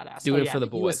got on that ass. Doing it for the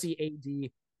boys. USC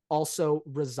AD also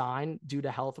resigned due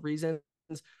to health reasons.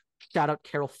 Shout out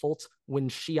Carol Fultz. When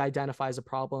she identifies a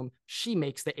problem, she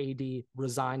makes the AD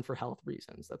resign for health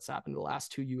reasons. That's happened to the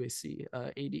last 2 USC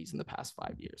ADs in the past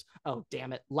 5 years. Oh,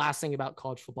 damn it. Last thing about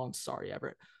college football. I'm sorry,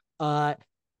 Everett.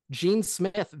 Gene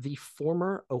Smith, the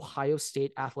former Ohio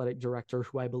State athletic director,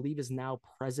 who I believe is now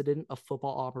president of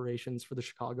football operations for the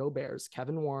Chicago Bears,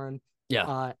 Kevin Warren.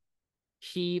 Yeah.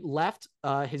 He left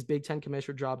his Big Ten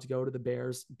commissioner job to go to the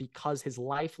Bears because his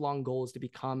lifelong goal is to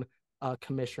become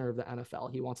commissioner of the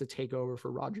NFL. He wants to take over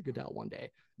for Roger Goodell one day.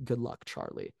 Good luck,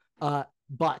 Charlie.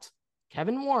 But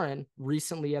Kevin Warren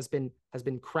recently has been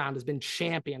crowned, has been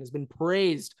championed, has been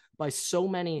praised by so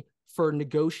many for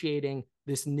negotiating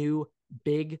this new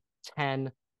Big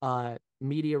Ten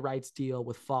media rights deal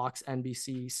with Fox,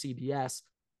 NBC, CBS.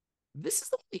 This is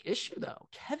the only issue, though.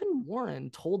 Kevin Warren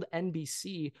told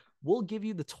NBC, we'll give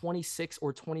you the 26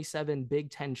 or 27 Big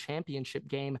Ten championship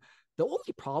game. The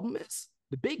only problem is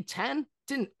the Big Ten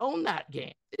didn't own that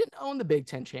game. They didn't own the Big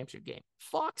Ten championship game.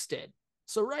 Fox did.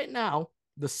 So right now,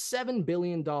 the $7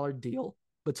 billion deal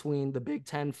between the Big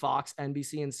Ten, Fox,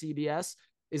 NBC, and CBS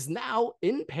is now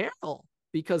in peril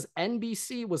because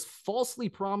NBC was falsely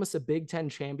promised a Big Ten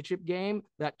championship game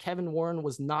that Kevin Warren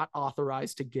was not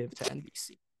authorized to give to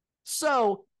NBC.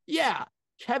 So, yeah,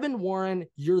 Kevin Warren,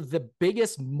 you're the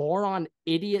biggest moron,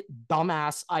 idiot,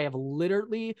 dumbass I have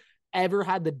literally ever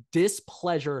had the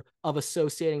displeasure of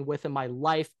associating with in my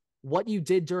life. What you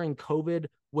did during COVID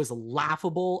was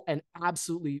laughable and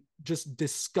absolutely just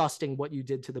disgusting what you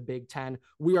did to the Big Ten.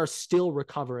 We are still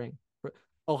recovering.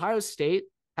 Ohio State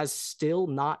has still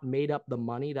not made up the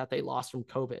money that they lost from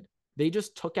COVID. They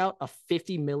just took out a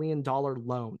 $50 million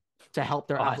loan to help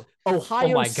their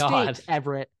Ohio State,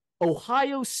 Everett.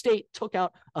 Ohio State took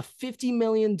out a $50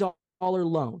 million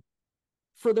loan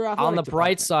for their athletic On the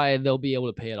bright department. side, they'll be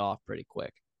able to pay it off pretty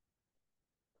quick.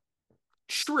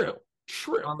 True.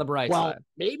 On the bright side.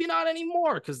 Maybe not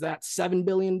anymore, because that $7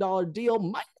 billion deal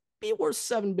might be worth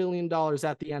 $7 billion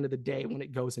at the end of the day when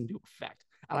it goes into effect.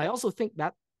 And I also think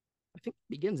that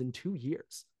begins in 2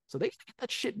 years. So they get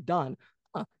that shit done.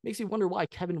 Makes you wonder why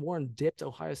Kevin Warren dipped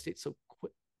Ohio State so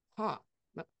quick.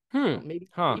 Maybe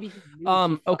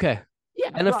okay.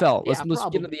 Yeah. NFL. Let's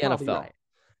get into the NFL.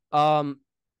 Right.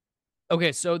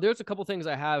 Okay, so there's a couple things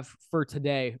I have for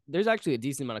today. There's actually a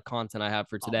decent amount of content I have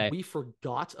for today. We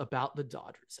forgot about the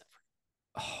Dodgers.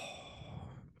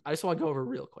 I just want to go over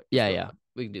real quick. Yeah,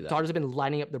 we can do that. Dodgers have been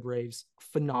lining up the Braves.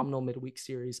 Phenomenal midweek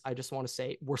series. I just want to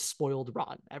say we're spoiled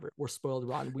rotten. We're spoiled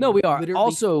rotten. We are. Literally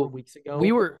also, 4 weeks ago,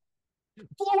 we were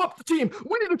blow up the team.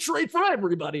 We need to trade for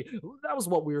everybody. That was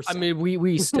what we were saying. I mean,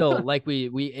 we still like we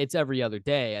it's every other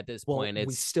day at this point.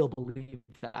 We still believe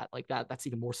that. Like that's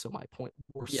even more so my point.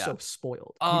 We're so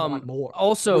spoiled. We want more.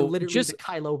 Also, we're literally just the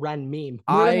Kylo Ren meme.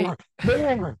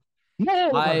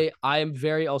 I'm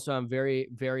very,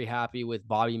 very happy with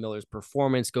Bobby Miller's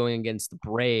performance going against the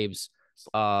Braves.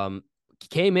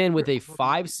 Came in with a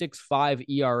 5.65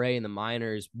 ERA in the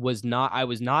minors. I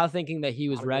was not thinking that he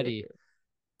was ready.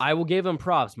 I will give him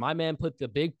props. My man put the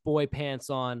big boy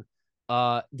pants on.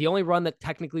 The only run that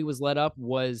technically was let up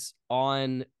was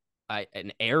on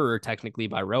an error technically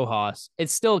by Rojas. It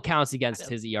still counts against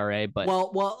his ERA, but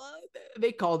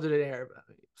they called it an error.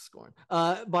 Scoring.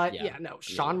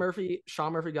 Sean Murphy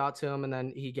got to him, and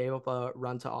then he gave up a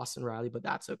run to Austin Riley, but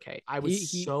that's okay. I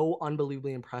was so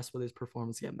unbelievably impressed with his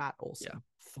performance against Matt Olson. Yeah.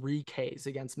 3 Ks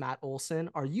against Matt Olson.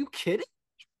 Are you kidding?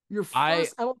 Your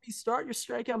first MLB start, you're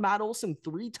striking out Matt Olson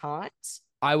 3 times.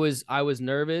 I was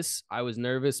nervous.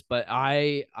 But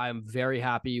I'm very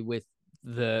happy with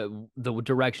the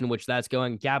direction in which that's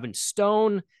going. Gavin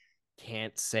Stone,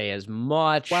 can't say as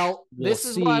much. Well, this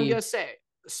is what I'm gonna say.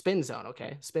 Spin zone,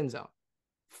 okay? Spin zone.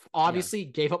 Obviously,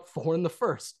 gave up 4 in the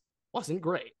first. Wasn't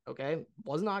great, okay?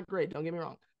 Was not great, don't get me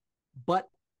wrong. But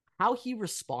how he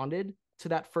responded to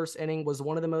that first inning was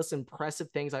one of the most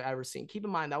impressive things I've ever seen. Keep in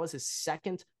mind, that was his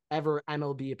second ever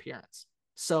MLB appearance.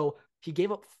 So he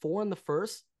gave up 4 in the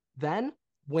first, then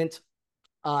went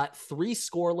 3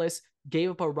 scoreless,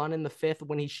 gave up a run in the 5th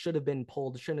when he should have been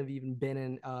pulled, shouldn't have even been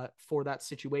in for that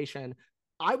situation.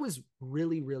 I was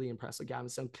really, really impressed with Gavin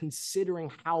Stone,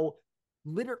 considering how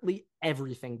literally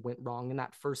everything went wrong in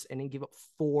that first inning. Gave up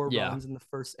 4 runs in the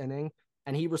first inning,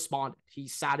 and he responded. He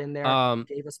sat in there,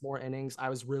 gave us more innings.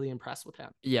 I was really impressed with him.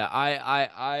 Yeah,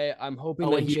 I'm hoping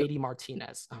that JD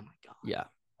Martinez. Oh my god. Yeah.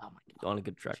 Oh my god. On a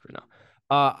good track right now.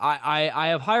 I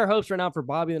have higher hopes right now for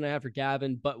Bobby than I have for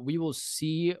Gavin, but we will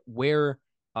see where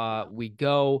we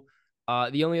go.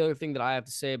 The only other thing that I have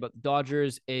to say about the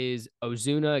Dodgers is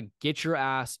Ozuna, get your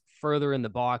ass further in the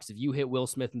box. If you hit Will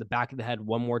Smith in the back of the head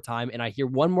one more time, and I hear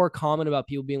one more comment about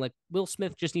people being like, Will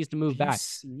Smith just needs to move back.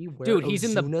 Dude, he's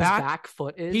in the back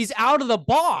foot is. He's out of the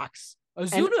box.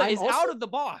 Ozuna is out of the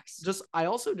box. I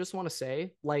also just want to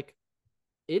say, like,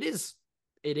 it is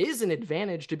an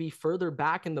advantage to be further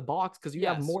back in the box because you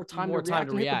have more time to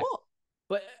react. Hit the ball.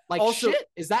 But like, also, shit,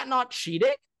 is that not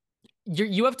cheating?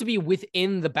 You have to be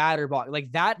within the batter box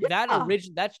like that. Yeah.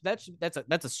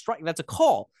 That's a strike. That's a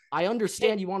call. I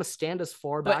understand you want to stand as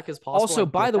far back as possible. Also,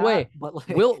 by the way, but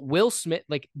like, Will Smith,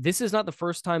 like, this is not the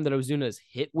first time that Ozuna has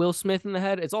hit Will Smith in the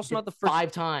head. It's also not the first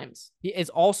 5 times. It's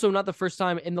also not the first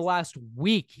time in the last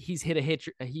week he's hit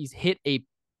a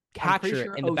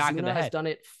catcher in the back of the head. Has done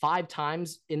it 5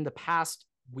 times in the past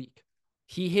week.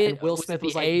 He hit and Will Smith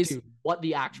was like, A's, dude, what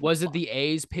the actual was it the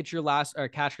A's catcher last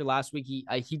week?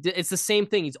 He did. It's the same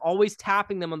thing. He's always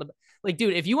tapping them on the, like,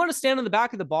 dude, if you want to stand on the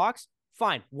back of the box,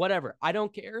 fine, whatever. I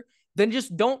don't care. Then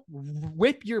just don't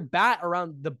whip your bat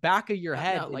around the back of your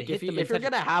head. No, like if you're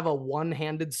going to have a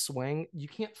one-handed swing, you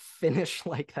can't finish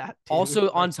like that. Dude. Also,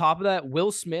 on top of that,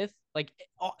 Will Smith, like,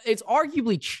 it's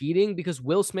arguably cheating because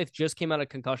Will Smith just came out of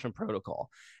concussion protocol,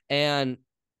 and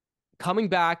coming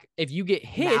back, if you get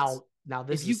hit. Now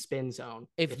this is spin zone.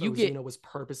 If Ozuna was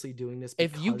purposely doing this,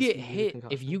 if you get hit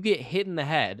in the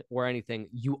head or anything,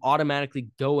 you automatically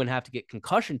go and have to get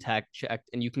concussion checked,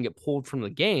 and you can get pulled from the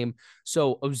game.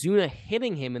 So Ozuna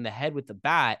hitting him in the head with the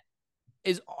bat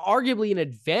is arguably an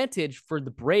advantage for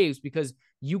the Braves because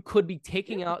you could be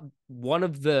taking out one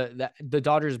of the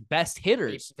Dodgers' best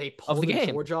hitters they pulled of the game.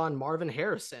 Georgia and Marvin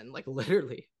Harrison, like,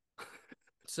 literally.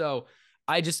 So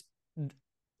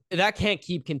that can't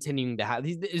keep continuing to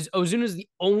happen. Ozuna is the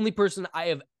only person I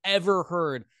have ever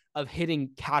heard of hitting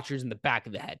catchers in the back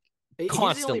of the head.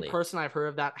 Constantly. He's the only person I've heard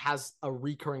of that has a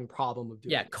recurring problem of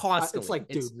doing it. Constantly. It's like,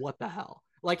 dude, what the hell?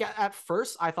 Like, at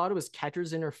first, I thought it was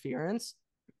catcher's interference.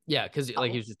 Yeah, because he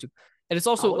was just too. And it's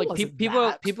also like people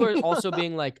are also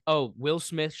being like, oh, Will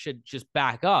Smith should just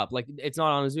back up. Like, it's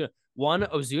not on Ozuna. 1,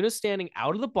 Ozuna's standing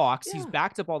out of the box. Yeah. He's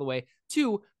backed up all the way.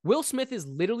 2, Will Smith is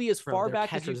literally as far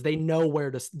back as they know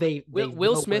where to.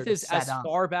 Will Smith is as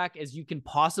far back as you can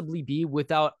possibly be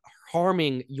without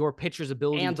harming your pitcher's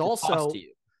ability. And to also, toss to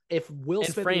you. If Will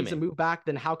Smith needs to move back,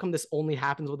 then how come this only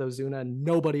happens with Ozuna and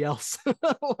nobody else?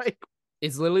 Like,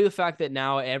 It's literally the fact that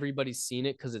now everybody's seen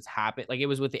it because it's happened. Like it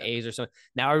was with the A's or something.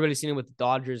 Now everybody's seen it with the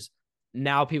Dodgers.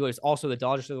 Now people it's also the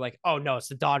Dodgers are like, oh no, it's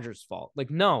the Dodgers' fault.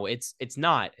 Like, no, it's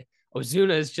not.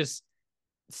 Ozuna is just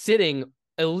sitting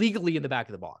illegally in the back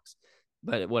of the box.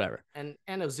 But whatever. And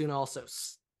Ozuna also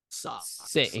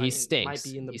sucks. He stinks. It might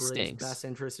be in the Braves' best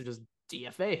interest to just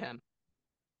DFA him.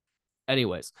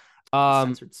 Anyways,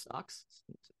 censored sucks.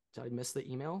 Did I miss the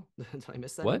email? Did I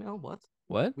miss that email?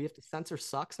 What? We have to censor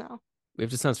sucks now? We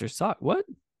have to censor suck. What?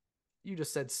 You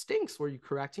just said stinks. Were you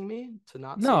correcting me to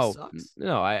not say sucks?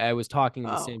 No, I was talking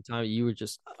at the same time. You were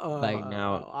just lagging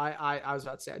out. I was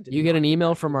about to say I did. You get an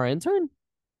email from our intern?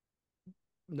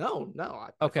 No.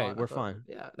 Okay, we're fine.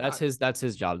 Yeah, that's his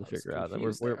job to figure out.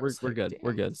 We're good.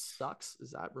 We're good. Sucks.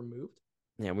 Is that removed?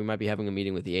 Yeah, we might be having a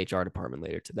meeting with the HR department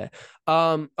later today.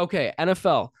 Okay,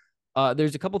 NFL.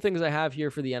 There's a couple things I have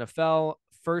here for the NFL.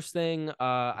 First thing,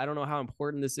 I don't know how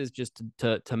important this is just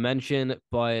to mention,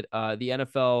 but the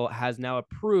NFL has now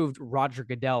approved, Roger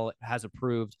Goodell has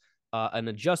approved an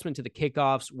adjustment to the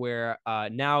kickoffs where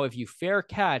now if you fair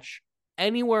catch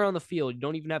anywhere on the field, you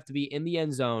don't even have to be in the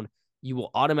end zone, you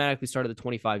will automatically start at the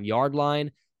 25-yard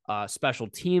line. Special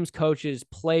teams coaches,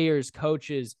 players,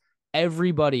 coaches,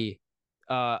 everybody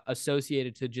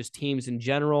associated to just teams in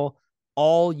general,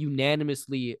 all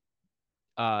unanimously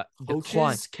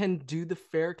coaches can do the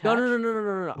fair catch.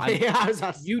 No.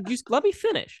 You just let me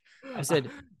finish. I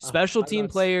said special team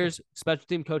players, special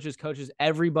team coaches,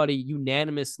 everybody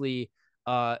unanimously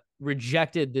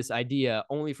rejected this idea,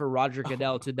 only for Roger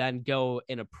Goodell to then go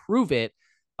and approve it,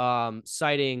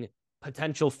 citing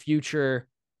potential future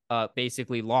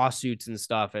basically lawsuits and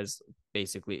stuff, as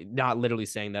basically not literally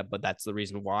saying that, but that's the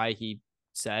reason why he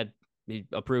said he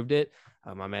approved it.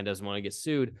 My man doesn't want to get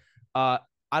sued.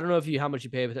 I don't know how much you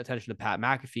pay attention to Pat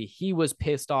McAfee. He was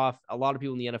pissed off. A lot of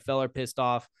people in the NFL are pissed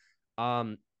off.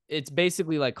 It's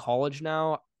basically like college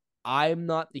now. I'm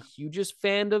not the hugest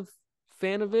fan of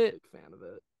it.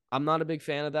 I'm not a big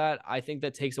fan of that. I think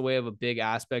that takes away of a big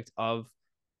aspect of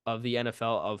the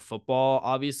NFL, of football.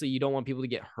 Obviously, you don't want people to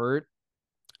get hurt,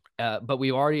 but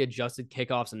we've already adjusted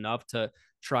kickoffs enough to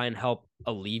try and help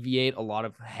alleviate a lot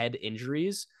of head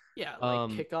injuries. Yeah,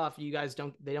 like kickoff,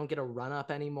 they don't get a run up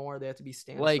anymore. They have to be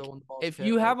standstill. Like if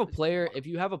you have a player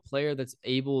that's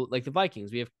able, like the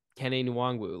Vikings, we have Kenny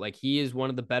Nwangwu. Like he is one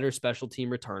of the better special team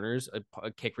returners,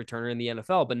 a kick returner in the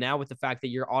NFL. But now with the fact that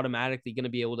you're automatically going to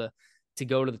be able to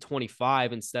go to the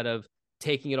 25 instead of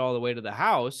taking it all the way to the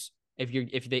house, if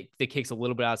the kick's a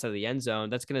little bit outside of the end zone,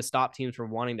 that's going to stop teams from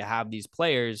wanting to have these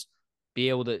players be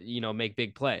able to, make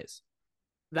big plays.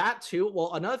 That too.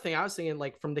 Well, another thing I was thinking,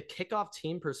 like from the kickoff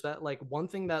team perspective, like one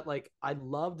thing that like I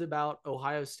loved about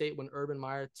Ohio State when Urban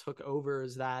Meyer took over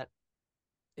is that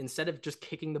instead of just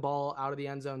kicking the ball out of the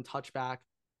end zone touchback,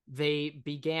 they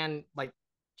began like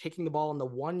kicking the ball on the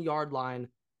 1 yard line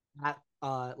at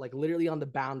like literally on the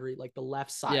boundary, like the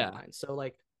left sideline. So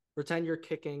like pretend you're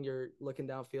kicking, you're looking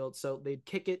downfield. So they'd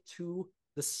kick it to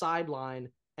the sideline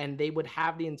and they would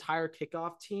have the entire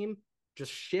kickoff team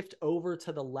just shift over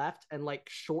to the left and like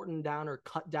shorten down or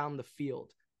cut down the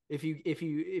field. If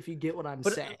you get what I'm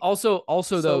saying. Also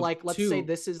so though, like let's say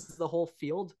this is the whole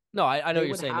field. No, I know what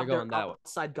you're saying. They're going that way.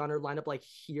 Outside gunner line up like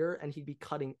here, and he'd be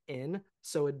cutting in.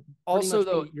 So it also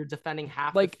though you're defending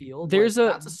half like the field.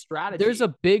 That's a strategy. There's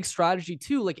a big strategy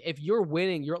too. Like if you're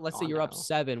winning, let's say you're up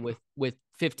 7 with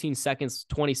 15 seconds,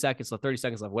 20 seconds left, 30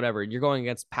 seconds left, whatever. You're going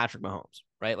against Patrick Mahomes,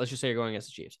 right? Let's just say you're going against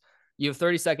the Chiefs. You have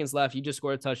 30 seconds left. You just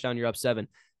scored a touchdown. You're up 7.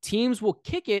 Teams will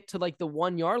kick it to like the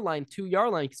 1 yard line, 2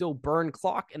 yard line, because it'll burn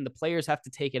clock and the players have to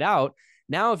take it out.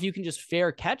 Now, if you can just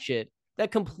fair catch it,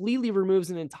 that completely removes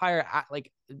an entire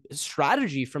like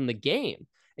strategy from the game.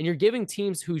 And you're giving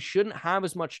teams who shouldn't have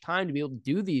as much time to be able to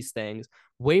do these things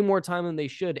way more time than they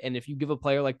should. And if you give a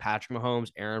player like Patrick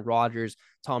Mahomes, Aaron Rodgers,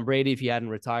 Tom Brady, if he hadn't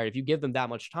retired, if you give them that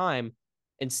much time,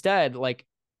 instead, like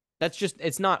that's just,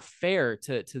 it's not fair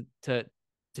to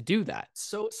do that.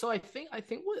 So I think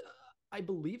what I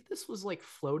believe this was like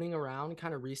floating around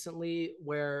kind of recently,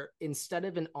 where instead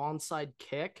of an onside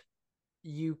kick,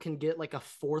 you can get like a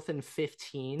 4th and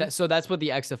 15. So that's what the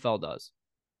XFL does.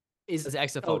 Is the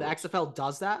XFL? The XFL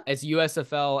does that. It's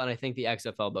USFL, and I think the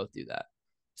XFL both do that.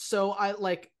 So I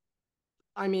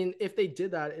mean, if they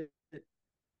did that, it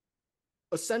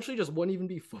essentially just wouldn't even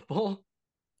be football.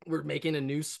 We're making a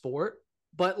new sport.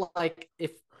 But like,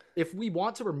 if we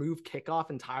want to remove kickoff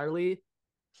entirely,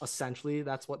 essentially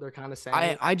that's what they're kind of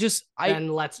saying. Then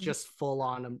let's just full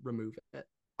on remove it.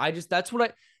 That's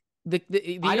what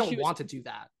I don't want to do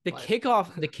that. The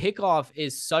kickoff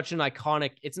is such an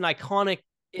iconic. It's an iconic.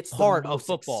 It's part of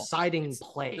football. Exciting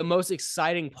play. The most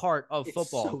exciting part of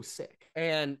football. So sick.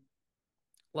 And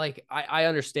like I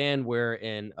understand we're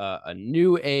in a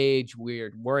new age.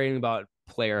 We're worrying about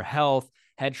player health,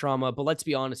 head trauma, but let's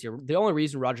be honest here. The only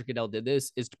reason Roger Goodell did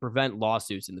this is to prevent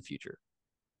lawsuits in the future.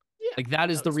 Yeah, Like that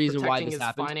is the it's reason why protecting this his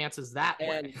happened. finances that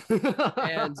And way.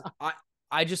 and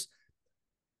I just,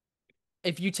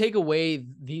 if you take away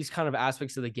these kind of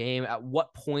aspects of the game, at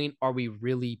what point are we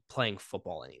really playing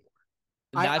football anymore?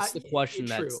 That's the question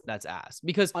True. that's asked,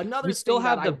 because we Another still thing that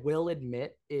have I the will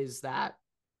admit is that,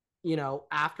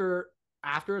 after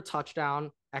a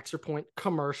touchdown, extra point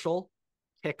commercial,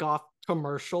 kickoff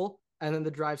commercial, and then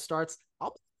the drive starts,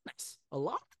 I'll be honest, a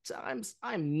lot of times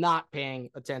I'm not paying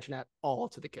attention at all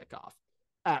to the kickoff.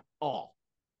 At all.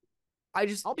 I'll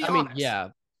be I mean, honest. yeah,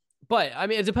 but I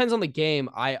mean, it depends on the game.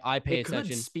 I pay It could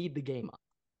attention. speed the game up.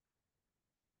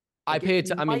 I Like pay you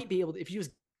it. I mean, might be able to, if you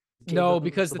just gave no, them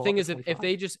because the the ball at thing the is, if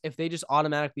 25. they just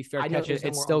automatically fair I know catch it,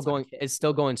 there's no more onside kick. it's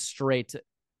still going straight to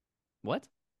what?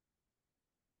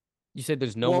 You said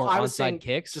there's no Well, more I was onside saying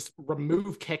kicks. just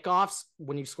remove kickoffs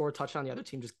when you score a touchdown. The other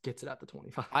team just gets it at the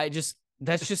 25.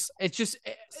 That's just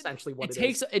Essentially what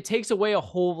it takes away a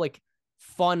whole like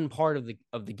fun part of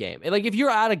the game. And like if you're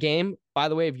at a game, by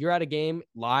the way, if you're at a game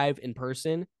live in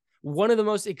person, one of the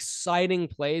most exciting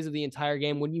plays of the entire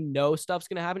game when you know stuff's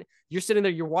gonna happen, you're sitting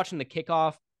there, you're watching the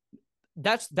kickoff.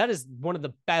 That is one of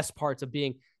the best parts of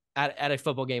being at a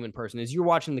football game in person is you're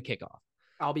watching the kickoff.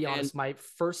 I'll be And honest, my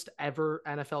first ever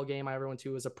NFL game I ever went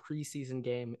to was a preseason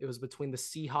game. It was between the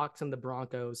Seahawks and the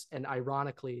Broncos. And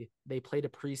ironically, they played a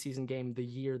preseason game the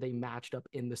year they matched up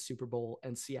in the Super Bowl,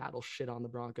 and Seattle shit on the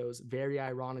Broncos. Very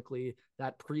ironically,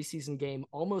 that preseason game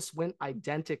almost went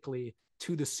identically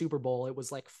to the Super Bowl. It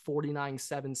was like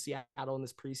 49-7 Seattle in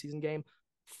this preseason game.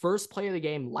 First play of the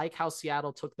game, like how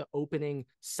Seattle took the opening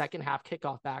second half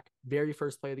kickoff back, very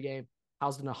first play of the game,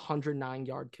 housed in a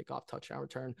 109-yard kickoff touchdown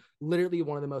return. Literally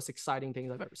one of the most exciting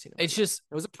things I've ever seen. It's just,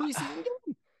 it was a preseason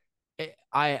game.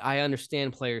 I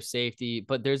understand player safety,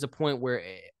 but there's a point where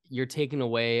you're taking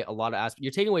away a lot of aspects.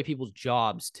 You're taking away people's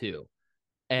jobs too,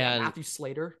 and Matthew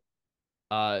Slater.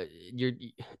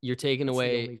 You're taking That's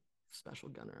away the only special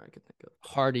gunner I could think of.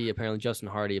 Hardy, apparently Justin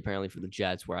Hardy, apparently for the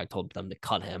Jets, where I told them to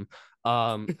cut him.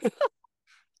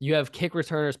 You have kick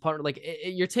returners, punt, like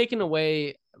you're taking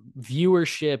away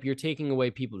viewership, you're taking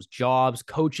away people's jobs,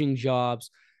 coaching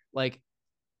jobs. Like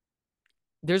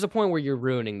there's a point where you're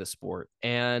ruining the sport.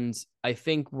 And I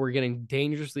think we're getting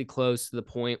dangerously close to the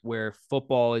point where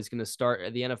football is going to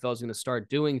start, the NFL is going to start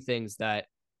doing things that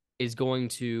is going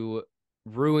to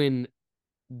ruin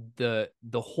the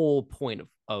whole point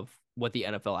of what the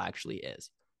NFL actually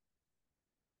is.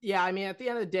 Yeah, I mean, at the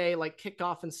end of the day, like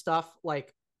kickoff and stuff,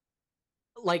 like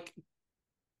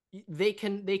they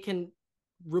can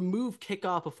remove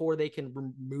kickoff before they can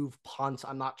remove punt.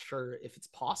 I'm not sure if it's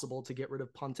possible to get rid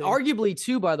of punting. Arguably,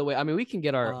 too. By the way, I mean we can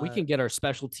get our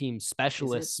special team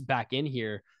specialists back in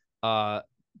here. But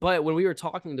when we were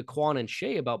talking to Quan and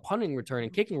Shay about punting return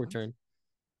and kicking return,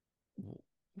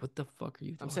 what the fuck are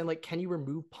you? I'm saying, like, can you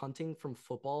remove punting from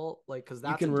football? Like, because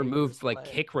you can remove like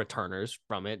kick returners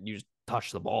from it. You just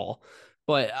touch the ball.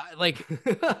 But like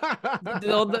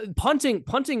the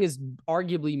punting is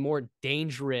arguably more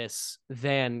dangerous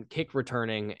than kick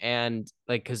returning, and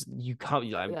like because you come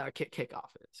kickoff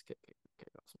is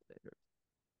kickoff's dangerous.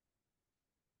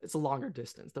 It's a longer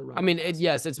distance. I mean,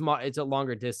 it's a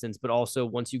longer distance, but also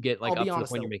once you get like I'll up be to honest,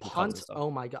 the point you're making punt. cuts and stuff.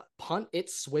 Oh my god, punt! It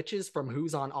switches from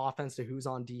who's on offense to who's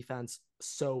on defense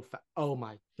so fast. Oh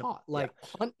my god, like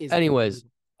punt is. Anyways.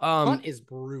 Brutal. Punt is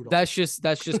brutal. That's just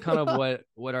kind of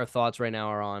what our thoughts right now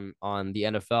are on the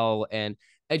NFL, and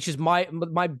it's just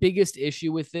my biggest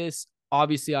issue with this.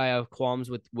 Obviously, I have qualms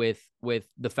with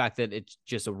the fact that it's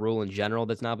just a rule in general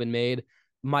that's now been made.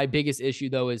 My biggest issue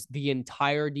though is the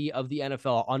entirety of the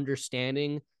NFL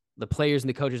understanding, the players and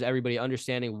the coaches, everybody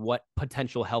understanding what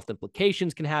potential health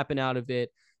implications can happen out of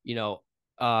it. You know,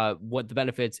 what the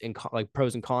benefits and like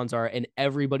pros and cons are, and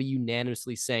everybody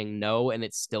unanimously saying no, and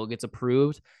it still gets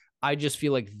approved. I just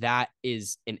feel like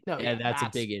that's a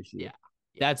big issue. Yeah,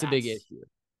 that's a big issue.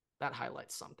 That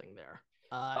highlights something there.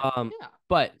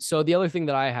 But so the other thing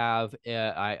that I have,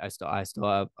 I still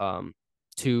have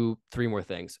two more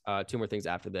things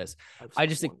after this. I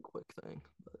just think quick thing.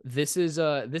 This is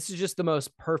just the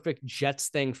most perfect Jets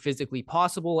thing physically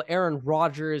possible. Aaron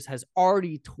Rodgers has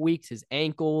already tweaked his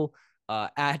ankle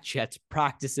at Jets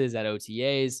practices at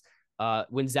OTAs.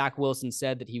 When Zach Wilson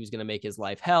said that he was going to make his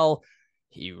life hell,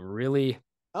 he really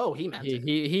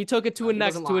he took it to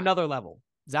another level.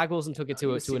 Zach Wilson took it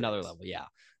to another level. Yeah.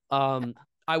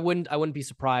 I wouldn't be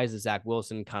surprised if Zach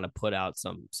Wilson kind of put out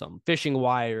some fishing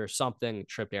wire or something,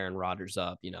 tripped Aaron Rodgers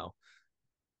up, you know.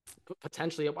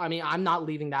 Potentially. I mean, I'm not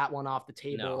leaving that one off the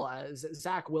table. No.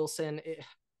 Zach Wilson,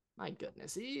 my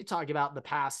goodness, you talk about the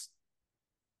past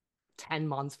 10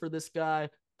 months for this guy,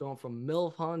 going from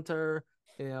MILF Hunter,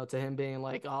 to him being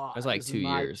like, oh, It was like this is 2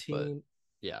 years, but team.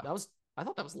 yeah. I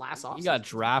thought that was last He offseason. got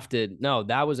drafted. No,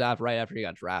 that was right after he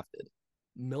got drafted.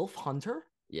 MILF Hunter?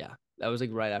 Yeah. That was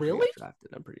like right after he got drafted,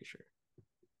 I'm pretty sure.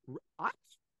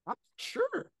 I'm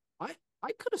sure.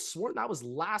 I could have sworn that was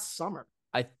last summer.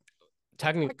 I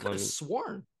technically could have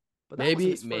sworn. But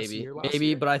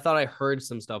maybe, but I thought I heard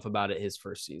some stuff about it his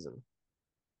first season.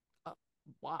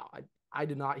 Wow. I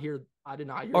did not hear.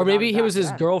 Or maybe he was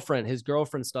his girlfriend. His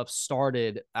girlfriend stuff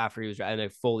started after he was, and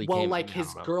it fully came. Well, like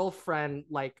his girlfriend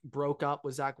like broke up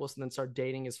with Zach Wilson and started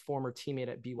dating his former teammate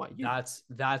at BYU.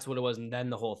 That's what it was, and then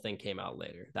the whole thing came out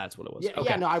later. That's what it was. Yeah,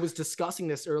 okay. Yeah. No, I was discussing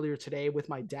this earlier today with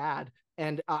my dad,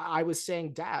 and I was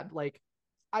saying, Dad, like,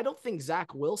 I don't think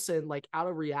Zach Wilson, like, out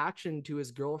of reaction to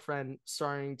his girlfriend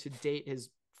starting to date his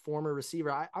former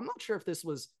receiver, I'm not sure if this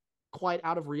was quite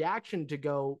out of reaction to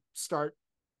go start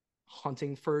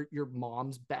hunting for your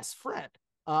mom's best friend.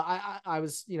 I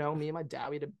was, me and my dad,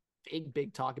 we had a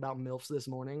big talk about MILFs this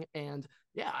morning. And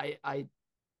yeah,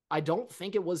 I don't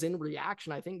think it was in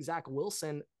reaction. I think Zach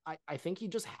Wilson, I think he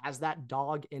just has that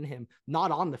dog in him,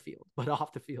 not on the field, but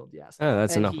off the field. Yes. Oh,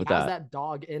 that's and enough with that. He has that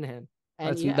dog in him.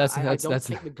 And I don't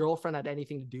think the girlfriend had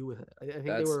anything to do with it. I think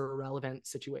they were irrelevant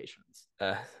situations.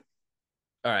 All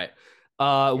right.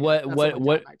 What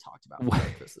I talked about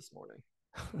breakfast this morning.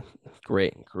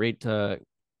 Great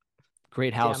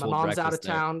household. My mom's out of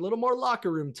town. A little more locker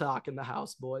room talk in the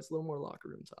house, boys. A little more locker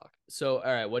room talk. So,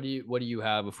 all right, what do you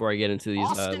have before I get into these?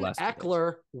 Austin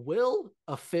Eckler will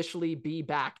officially be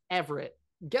back. Everett,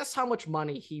 guess how much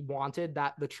money he wanted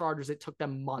that the Chargers, it took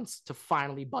them months to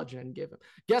finally budget and give him.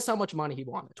 Guess how much money he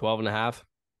wanted? 12.5.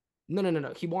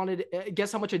 No. He wanted,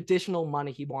 guess how much additional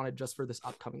money he wanted just for this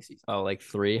upcoming season? Oh, like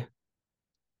 3.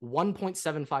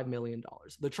 $1.75 million.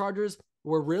 The Chargers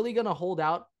were really going to hold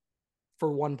out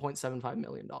for $1.75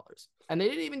 million. And they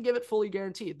didn't even give it fully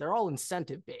guaranteed. They're all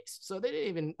incentive based. So they didn't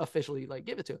even officially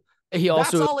give it to him.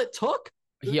 That's all it took.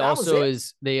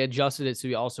 They adjusted it. So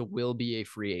he also will be a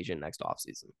free agent next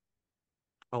offseason.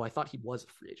 Oh, I thought he was a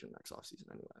free agent next offseason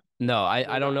anyway. No,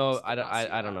 I don't know.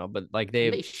 I don't know, but like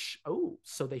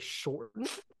so they shortened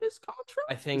his contract.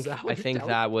 I think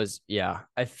that was, yeah,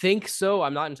 I think so.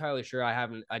 I'm not entirely sure. I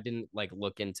didn't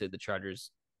look into the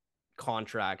Chargers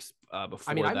contracts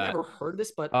before. I mean, I've never heard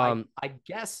this, but I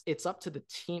guess it's up to the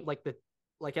team. At the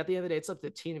end of the day, it's up to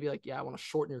the team to be like, yeah, I want to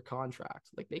shorten your contract.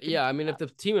 Like they can. Yeah, I mean, if the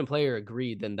team and player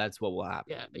agree, then that's what will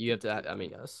happen. Yeah, you have to. I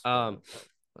mean, it's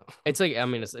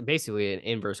it's basically an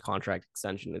inverse contract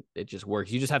extension. It just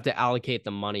works. You just have to allocate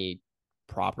the money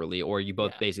properly, or you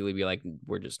both basically be like,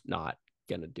 we're just not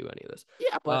gonna do any of this.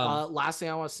 Yeah, but last thing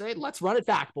I want to say, let's run it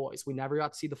back, boys. We never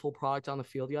got to see the full product on the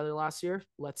field together last year.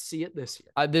 Let's see it this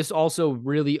year. This also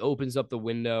really opens up the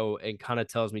window and kind of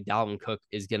tells me Dalvin Cook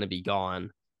is gonna be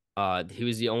gone. He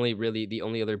was the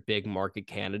only other big market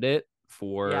candidate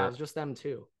for. Yeah, it was just them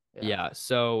too. Yeah.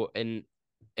 So and.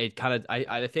 It kind of,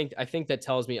 I think that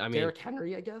tells me. I mean, Derrick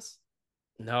Henry, I guess.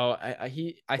 No, I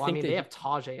think they have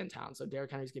Tajay in town, so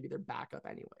Derrick Henry's gonna be their backup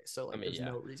anyway. So there's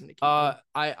no reason to keep.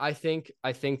 I think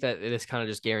that this kind of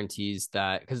just guarantees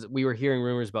that, because we were hearing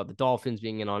rumors about the Dolphins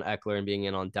being in on Eckler and being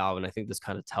in on Dalvin. I think this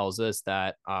kind of tells us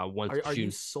that once are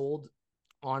you sold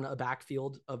on a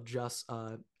backfield of just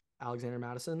Alexander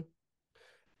Madison?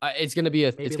 It's gonna be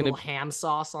a little ham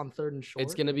sauce on third and short.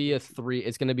 It's gonna be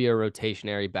It's gonna be a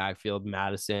rotationary backfield.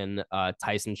 Madison,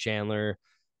 Tyson Chandler,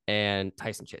 and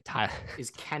is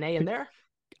Kenne in there?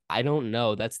 I don't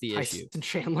know. That's the issue. Tyson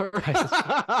Chandler.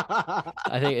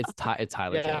 I think it's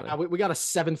Tyler Chandler. Yeah, we got a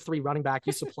 7'3" running back.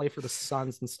 Used to play for the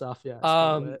Suns and stuff. Yeah.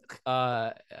 Dwayne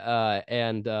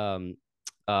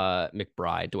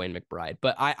McBride.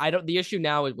 But I don't. The issue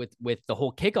now with the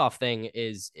whole kickoff thing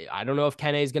is I don't know if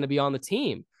Kenne is going to be on the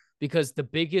team, because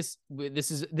this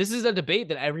is a debate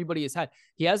that everybody has had.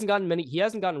 He hasn't gotten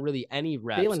really any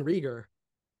reps. Jalen Reagor.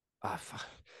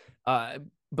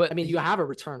 But I mean, you have a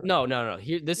return. No.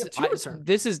 Here, this is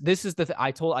the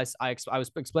I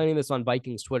was explaining this on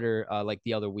Vikings Twitter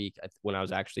the other week when I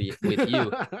was actually with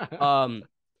you.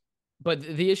 But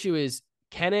the issue is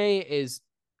Kenne is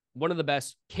one of the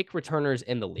best kick returners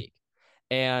in the league,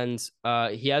 and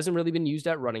he hasn't really been used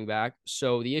at running back.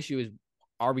 So the issue is,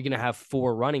 are we going to have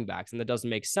 4 running backs? And that doesn't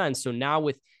make sense. So now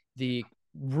with the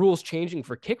rules changing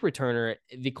for kick returner,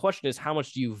 the question is, how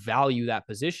much do you value that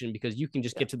position? Because you can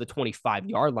just get to the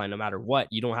 25-yard line no matter what.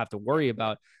 You don't have to worry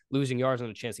about losing yards and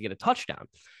a chance to get a touchdown.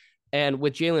 And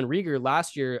with Jalen Rieger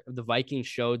last year, the Vikings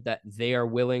showed that they are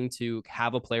willing to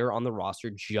have a player on the roster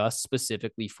just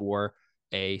specifically for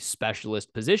a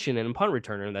specialist position and a punt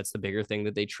returner. And that's the bigger thing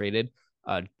that they traded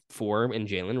for in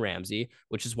Jalen Ramsey,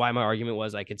 which is why my argument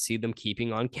was I could see them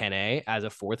keeping on Kene as a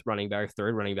fourth running back,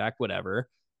 third running back, whatever,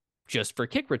 just for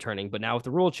kick returning. But now with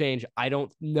the rule change, I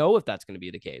don't know if that's going to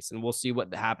be the case. And we'll see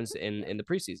what happens in the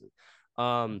preseason.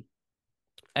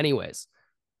 Anyways,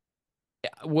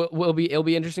 it'll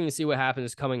be interesting to see what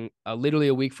happens coming literally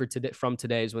a week from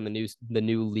today is when the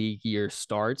new league year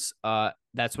starts.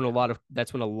 That's when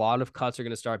a lot of cuts are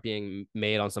going to start being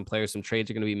made on some players. Some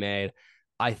trades are going to be made.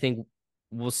 I think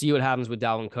we'll see what happens with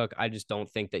Dalvin Cook. I just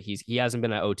don't think that he hasn't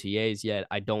been at OTAs yet.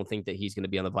 I don't think that he's going to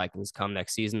be on the Vikings come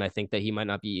next season. I think that he might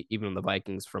not be even on the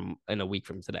Vikings in a week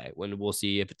from today, when we'll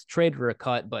see if it's a trade or a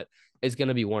cut, but it's going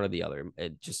to be one or the other.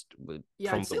 It just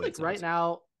I'd say like right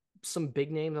now, some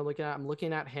big names I'm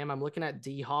looking at him. I'm looking at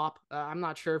D Hop. I'm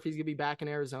not sure if he's gonna be back in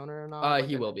Arizona or not. Like,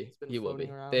 he will be. He will be.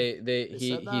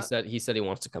 He said he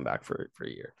wants to come back for a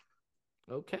year.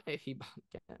 Okay, he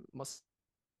must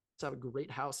have a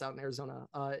great house out in Arizona.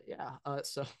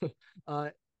 So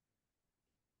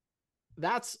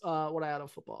that's what I had on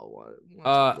football.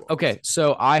 Okay,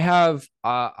 so I have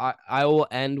I will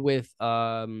end with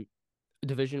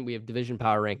division. We have division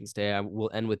power rankings today. I will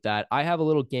end with that. I have a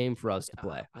little game for us to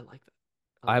play. I like that.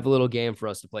 I have a little game for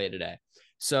us to play today.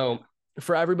 So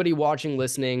for everybody watching,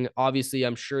 listening, obviously,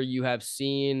 I'm sure you have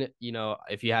seen,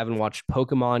 if you haven't watched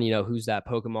Pokemon, who's that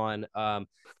Pokemon?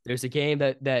 There's a game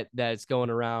that's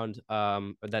going around.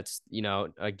 That's,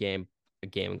 a game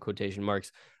in quotation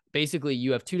marks. Basically,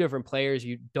 you have two different players.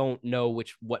 You don't know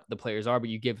what the players are, but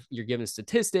you're given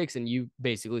statistics, and you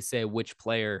basically say which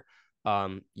player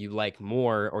you like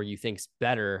more or you think's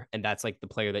better, and that's like the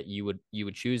player that you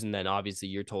would choose, and then obviously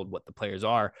you're told what the players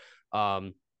are.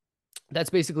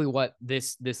 That's basically what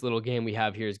this little game we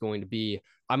have here is going to be.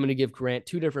 I'm going to give Grant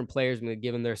two different players. I'm going to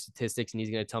give him their statistics, and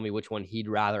he's going to tell me which one he'd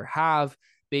rather have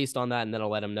based on that, and then I'll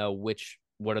let him know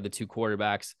what are the two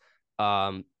quarterbacks.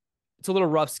 It's a little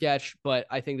rough sketch, but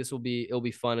I think it'll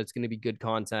be fun. It's going to be good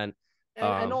content.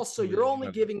 And also, you're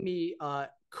only giving me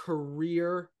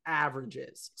career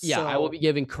averages. Yeah, so I will be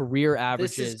giving career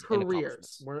averages. This is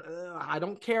careers. I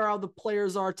don't care how the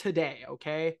players are today.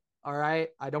 Okay, all right.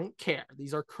 I don't care.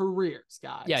 These are careers,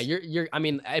 guys. Yeah, you're. I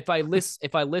mean, if I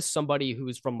list somebody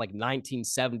who's from like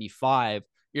 1975,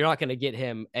 you're not going to get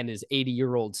him and his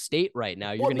 80-year-old state right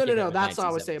now. You're no. That's not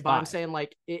what I was saying. But I'm saying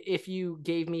like if you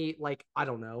gave me like I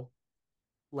don't know,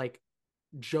 like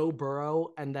Joe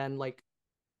Burrow and then like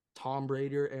Tom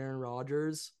Brady or Aaron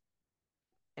Rodgers,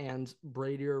 and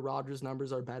Brady or Rodgers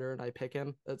numbers are better, and I pick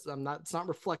him. It's not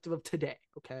reflective of today.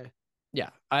 Okay.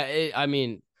 Yeah, I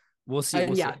mean, we'll see.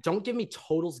 Don't give me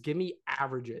totals. Give me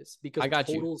averages, because I got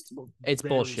totals. It's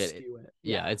bullshit.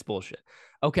 Yeah, it's bullshit.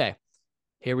 Okay,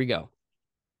 here we go.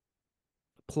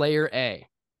 Player A.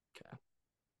 Okay.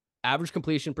 Average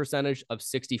completion percentage of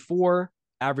 64.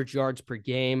 Average yards per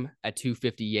game at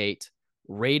 258.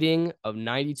 Rating of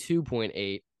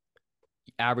 92.8.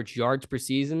 Average yards per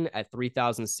season at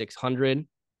 3,600.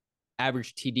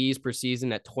 Average TDs per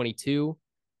season at 22.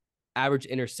 Average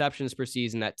interceptions per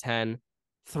season at 10.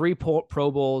 3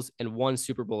 Pro Bowls and 1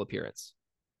 Super Bowl appearance.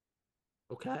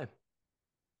 Okay.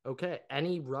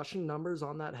 Any rushing numbers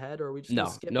on that head, or are we just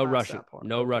no rushing?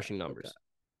 No rushing numbers. Okay.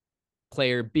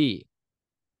 Player B.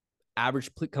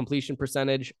 Average completion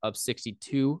percentage of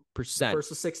 62%. First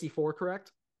was 64,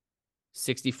 correct?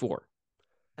 64.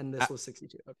 And this was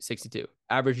 62. Okay. 62.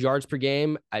 Average yards per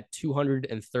game at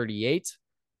 238.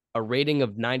 A rating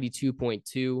of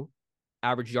 92.2.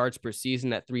 Average yards per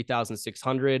season at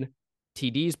 3,600.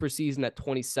 TDs per season at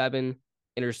 27.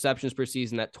 Interceptions per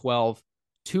season at 12.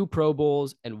 2 Pro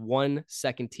Bowls and 1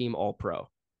 second team All-Pro.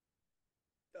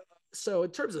 So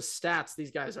in terms of stats,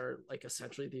 these guys are like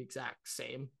essentially the exact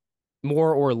same.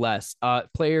 More or less.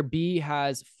 Player B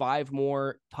has 5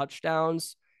 more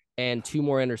touchdowns and 2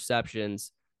 more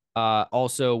interceptions,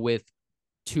 also with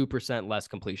 2% less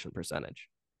completion percentage.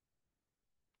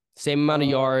 Same amount of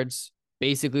yards,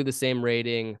 basically the same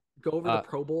rating. Go over the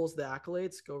Pro Bowls, the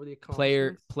accolades, go over the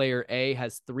accomplishments. Player A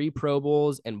has 3 Pro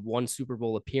Bowls and 1 Super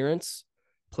Bowl appearance.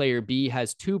 Player B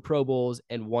has 2 Pro Bowls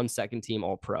and 1 second team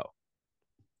All-Pro.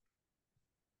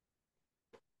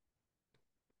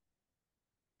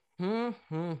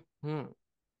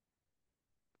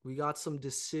 We got some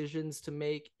decisions to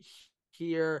make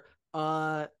here.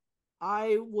 I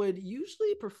would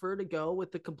usually prefer to go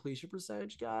with the completion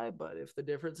percentage guy, but if the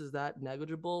difference is that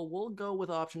negligible, we'll go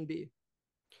with option B.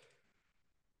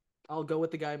 I'll go with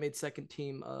the guy who made second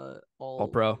team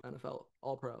All-Pro NFL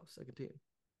All-Pro second team.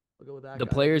 I'll go with that The guy.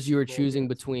 Who's a players you Super were Bowl choosing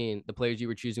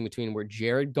appearance. between were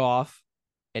Jared Goff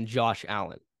and Josh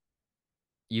Allen.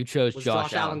 You chose Was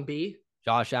Josh Josh Allen. Allen B?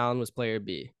 Josh Allen was player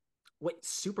B. Wait,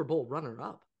 Super Bowl runner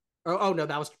up. Oh no,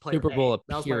 that was player Super Bowl A.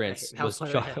 That was player A. appearance That was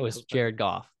player A. That was was player Jared A.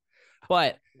 Goff.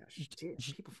 But Yeah, shit,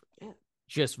 people forget.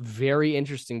 just very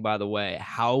interesting, by the way,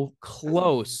 how That's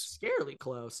close, scarily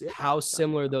close. Yeah. how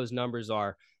similar those numbers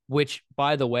are. Which,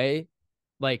 by the way,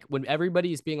 like when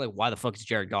everybody's being like, why the fuck is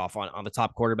Jared Goff on the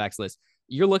top quarterbacks list?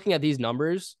 You're looking at these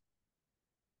numbers.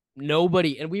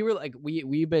 Nobody, and we were like,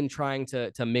 we've been trying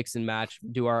to mix and match,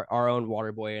 do our own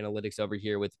Waterboy analytics over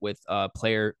here with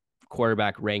player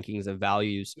quarterback rankings and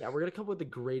values. Yeah, we're gonna come up with the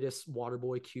greatest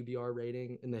Waterboy QBR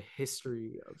rating in the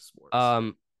history of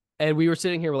sports. And we were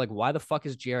sitting here, we're like, why the fuck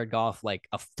is Jared Goff like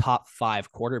a top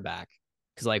 5 quarterback?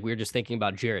 Because like we were just thinking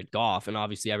about Jared Goff, and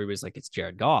obviously everybody's like, it's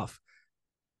Jared Goff.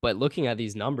 But looking at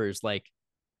these numbers, like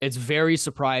it's very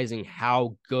surprising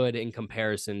how good in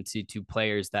comparison to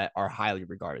players that are highly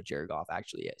regarded Jared Goff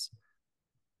actually is.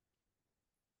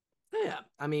 Yeah,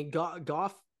 I mean,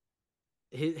 Goff,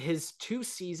 his 2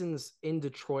 seasons in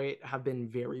Detroit have been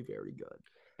very, very good,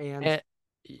 and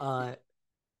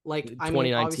like I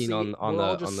mean, 2019 obviously we're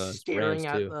all just on the staring Rams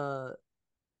at too. the.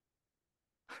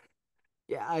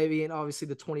 Yeah, I mean, obviously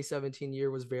the 2017 year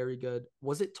was very good.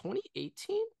 Was it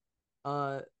 2018?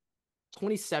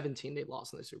 2017 they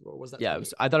lost in the Super Bowl. Was that? Yeah,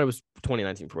 I thought it was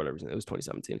 2019 for whatever reason. It was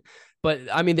 2017. But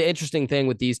I mean, the interesting thing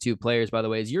with these two players, by the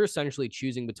way, is you're essentially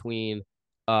choosing between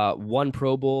one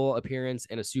Pro Bowl appearance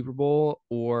and a Super Bowl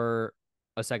or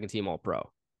a second team All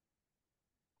Pro.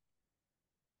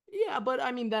 Yeah, but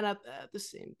I mean, then at the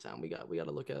same time, we got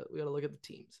to look at the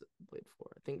teams that played for.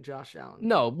 I think Josh Allen.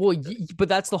 No, well, but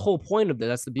that's the whole point of this.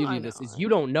 That's the beauty of this is you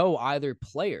don't know either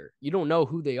player. You don't know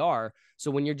who they are. So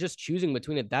when you're just choosing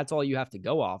between it, that's all you have to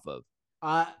go off of.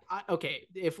 Okay.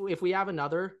 If we have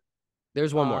another,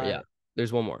 there's one more. Yeah,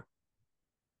 there's one more.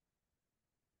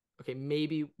 Okay,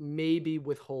 maybe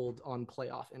withhold on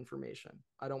playoff information.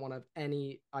 I don't want to have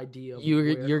any idea of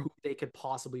who they could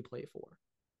possibly play for.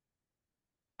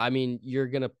 I mean, you're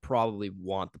gonna probably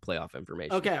want the playoff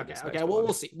information. Okay. Well,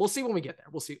 we'll see. We'll see when we get there.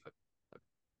 We'll see.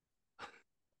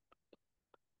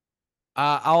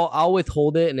 I'll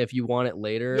withhold it, and if you want it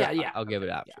later, I'll give it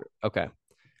after. Yeah.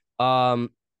 Okay.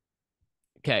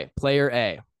 Okay. Player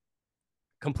A,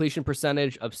 completion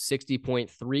percentage of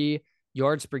 60.3,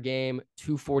 yards per game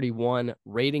 241,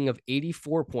 rating of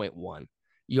 84.1,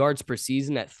 yards per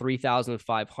season at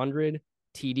 3,500,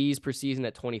 TDs per season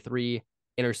at 23.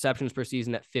 Interceptions per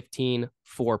season at 15,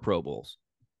 4 Pro Bowls.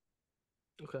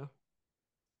 Okay.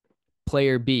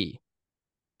 Player B,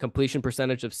 completion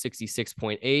percentage of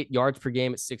 66.8, yards per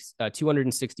game at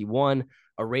 261,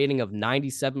 a rating of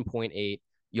 97.8,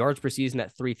 yards per season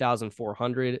at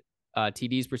 3,400,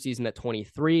 TDs per season at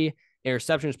 23,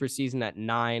 interceptions per season at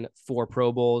 9, 4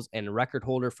 Pro Bowls, and record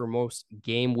holder for most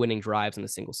game-winning drives in a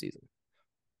single season.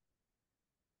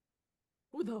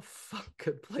 Who the fuck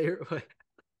could player?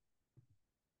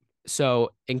 So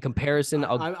in comparison,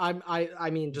 I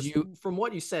mean, just from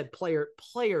what you said,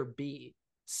 player B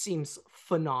seems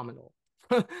phenomenal.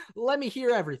 Let me hear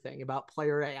everything about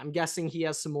player A. I'm guessing he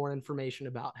has some more information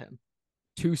about him.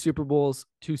 2 Super Bowls,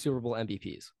 2 Super Bowl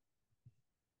MVPs.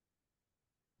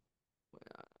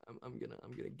 I'm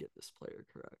gonna get this player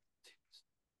correct.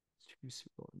 2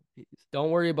 Super Bowl MVPs. Don't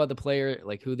worry about the player,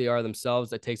 like who they are themselves.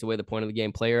 That takes away the point of the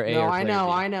game. Player A. No, or I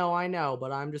player know, B.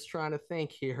 But I'm just trying to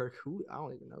think here. Who I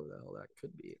don't even know who the hell that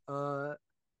could be.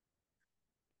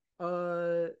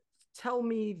 Tell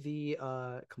me the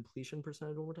completion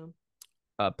percentage one more time.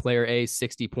 Player A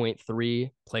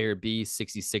 60.3, player B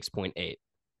 66.8.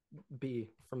 B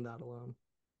from that alone.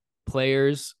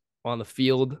 Players on the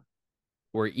field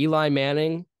were Eli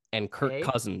Manning and Kirk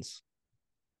Cousins.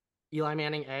 Eli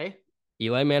Manning A.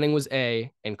 Eli Manning was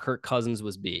A, and Kirk Cousins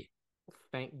was B.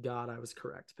 Thank God I was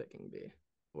correct picking B. I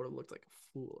would have looked like a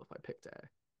fool if I picked A.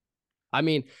 I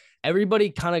mean,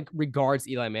 everybody kind of regards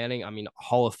Eli Manning. I mean,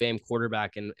 Hall of Fame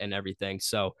quarterback and everything.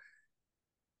 So,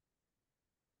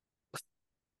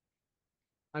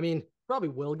 I mean, probably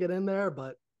will get in there,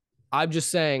 but I'm just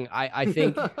saying. I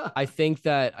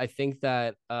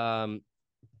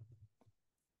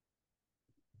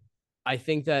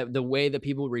think the way that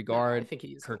people regard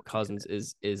Kirk Cousins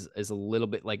is a little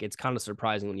bit like it's kind of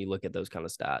surprising when you look at those kind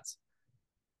of stats.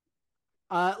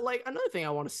 Like another thing I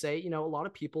want to say, a lot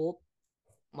of people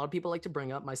like to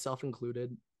bring up, myself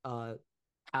included,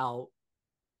 how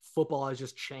football has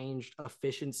just changed.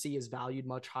 Efficiency is valued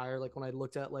much higher. Like when I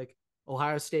looked at like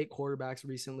Ohio State quarterbacks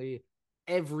recently,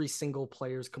 every single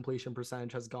player's completion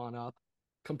percentage has gone up.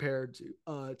 compared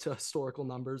to historical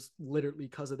numbers, literally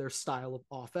because of their style of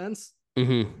offense.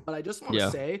 Mm-hmm. But I just want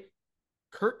to say,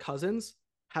 Kirk Cousins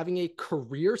having a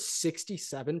career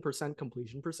 67%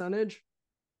 completion percentage.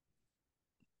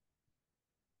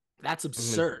 That's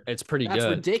absurd. It's pretty That's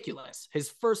good. ridiculous. His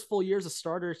first full year as a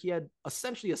starter, he had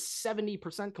essentially a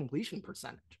 70% completion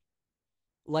percentage.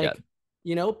 Like,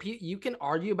 you know, you can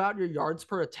argue about your yards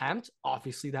per attempt.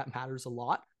 Obviously, that matters a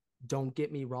lot. Don't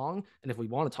get me wrong. And if we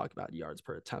want to talk about yards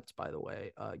per attempt, by the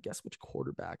way, guess which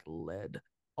quarterback led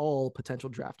all potential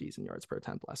draftees in yards per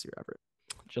attempt last year, Everett?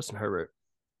 Justin Herbert.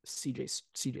 CJ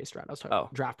Stroud. I was talking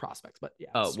about draft prospects, but yeah.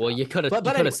 Oh, Stroud. well, you could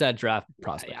have said draft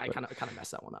prospects. Yeah, I kind of messed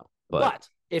that one up. But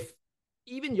if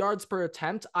even yards per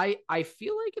attempt, I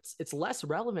feel like it's less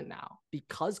relevant now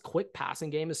because quick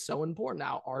passing game is so important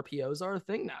now. RPOs are a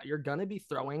thing now. You're gonna be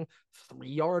throwing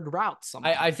 3-yard routes.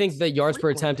 I think the yards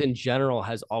per attempt in general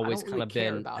has always kind of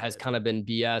been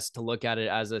BS to look at it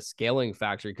as a scaling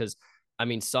factor because I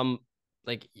mean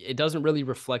it doesn't really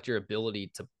reflect your ability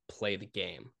to play the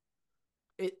game.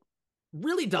 It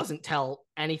really doesn't tell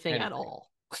anything at all.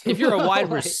 If you're a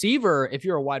wide receiver,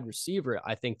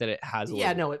 I think that it has.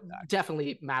 It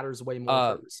definitely matters way more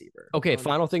for a receiver. Okay,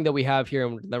 final thing that we have here,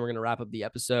 and then we're going to wrap up the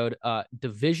episode.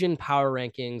 Division power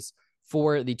rankings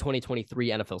for the 2023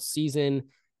 NFL season,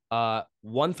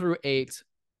 1 through 8.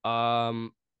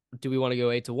 Do we want to go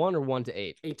 8 to 1 or 1 to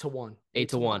 8? 8 to 1. 8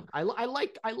 to 1. I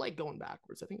like going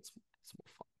backwards. I think it's more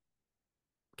fun.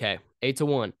 Okay, 8 to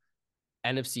 1.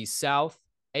 NFC South,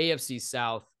 AFC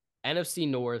South, NFC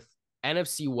North,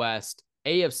 NFC West,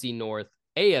 AFC North,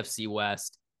 AFC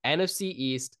West, NFC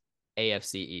East,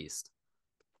 AFC East.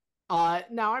 Now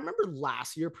I remember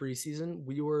last year preseason,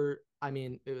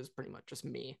 it was pretty much just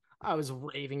me. I was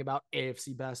raving about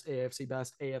AFC best, AFC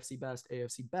best, AFC best,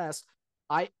 AFC best.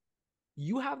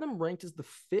 You have them ranked as the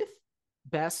 5th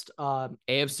best. AFC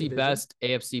division. Best,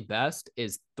 AFC best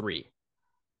is 3.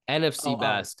 NFC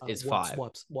best is 5.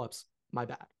 Whoops. My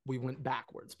bad. We went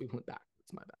backwards. My bad.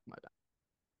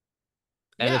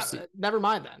 NFC. Yeah, never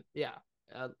mind then. Yeah.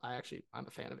 I'm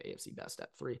a fan of AFC best at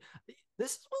 3.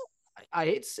 This is, I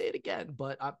hate to say it again,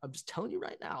 but I'm just telling you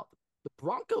right now, the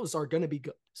Broncos are going to be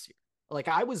good this year. Like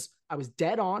I was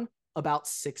dead on about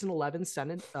 6-11,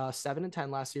 7-10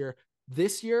 last year.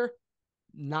 This year,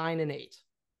 9-8,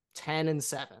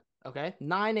 10-7. Okay.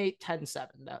 9-8, 10-7.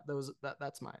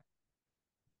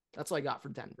 That's what I got for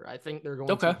Denver. I think they're going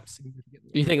to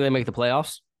significantly. Do you think they make the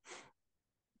playoffs?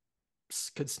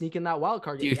 Could sneak in that wild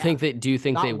card game. Do you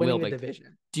think they will make the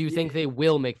division? Do you think they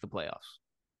will make the playoffs?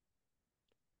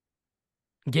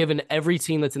 Given every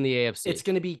team that's in the AFC. It's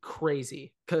going to be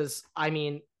crazy because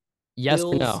yes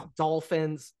Bills, or no?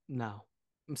 Dolphins, no.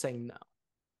 I'm saying no.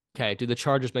 Okay, do the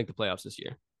Chargers make the playoffs this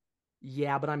year?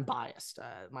 Yeah, but I'm biased.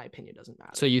 My opinion doesn't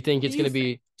matter. So you think it's going to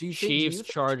be Chiefs,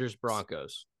 Chargers,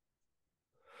 Broncos?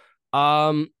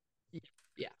 Yeah.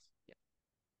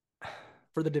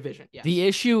 For the division, yes. The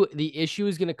issue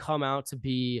is going to come out to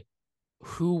be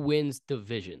who wins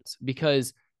divisions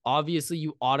because obviously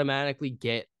you automatically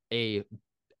get a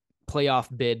playoff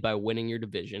bid by winning your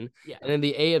division. Yeah. And in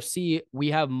the AFC,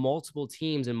 we have multiple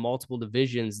teams in multiple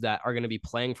divisions that are going to be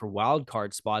playing for wild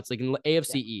card spots, like in the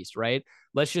AFC East, right?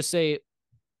 Let's just say,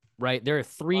 right, there are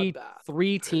three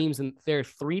teams in the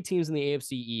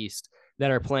AFC East that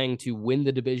are playing to win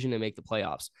the division and make the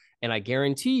playoffs. And I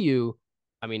guarantee you,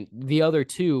 the other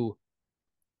two,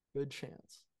 good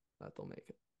chance that they'll make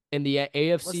it. In the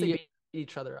AFC,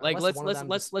 each other. Like let's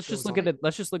just look at it.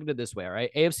 Let's just look at it this way, all right?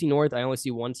 AFC North, I only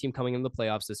see one team coming into the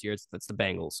playoffs this year. That's the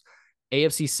Bengals.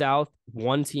 AFC South,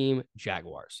 one team,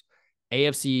 Jaguars.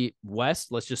 AFC West,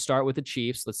 let's just start with the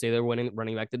Chiefs. Let's say they're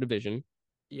running back the division.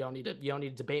 You don't need to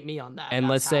debate me on that. And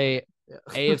let's say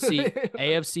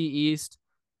AFC East.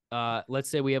 Let's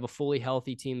say we have a fully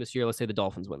healthy team this year. Let's say the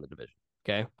Dolphins win the division.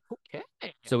 Okay.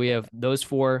 So we have those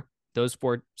four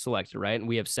selected, right? And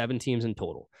we have 7 teams in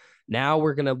total. Now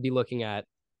we're going to be looking at,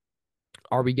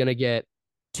 are we going to get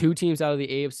 2 teams out of the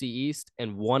AFC East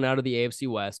and 1 out of the AFC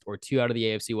West, or 2 out of the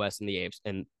AFC West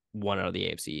and 1 out of the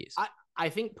AFC East? I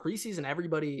think preseason,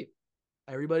 everybody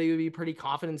would be pretty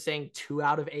confident saying 2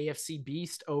 out of AFC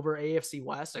Beast over AFC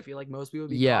West. I feel like most people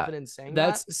would be confident in saying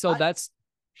that.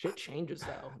 Shit changes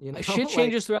though. Shit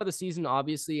changes throughout the season,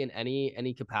 obviously, in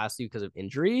any capacity because of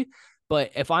injury.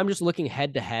 But if I'm just looking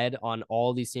head to head on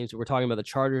all these teams, we're talking about the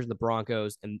Chargers, the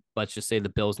Broncos, and let's just say the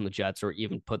Bills and the Jets, or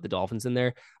even put the Dolphins in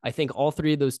there. I think all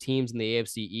 3 of those teams in the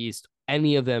AFC East,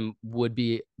 any of them would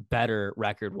be better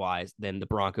record wise than the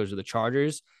Broncos or the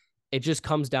Chargers. It just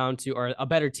comes down to, or a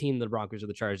better team than the Broncos or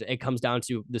the Chargers. It comes down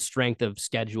to the strength of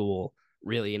schedule,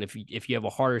 really. And if you have a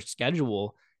harder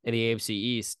schedule in the AFC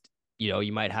East,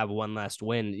 you might have one last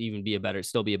win,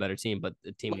 still be a better team, but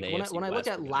the team in the AFC when I look West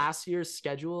at last year's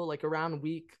schedule, like around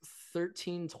week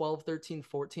 13, 12, 13,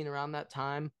 14, around that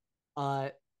time,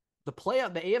 the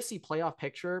AFC playoff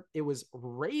picture, it was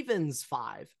Ravens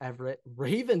 5, Everett.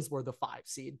 Ravens were the 5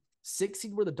 seed. 6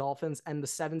 seed were the Dolphins, and the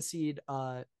 7 seed,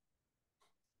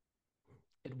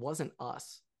 it wasn't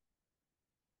us.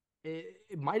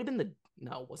 It might have been it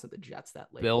wasn't the Jets that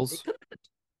late. Bills. It could have been,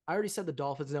 I already said the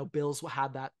Dolphins. No, Bills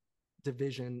had that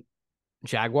division.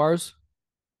 Jaguars,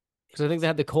 because I think they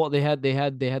had the Colt. They had the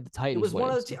Titans. It was one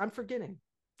of the teams. I'm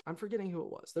forgetting who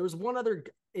it was. There was one other.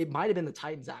 It might have been the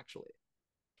Titans actually.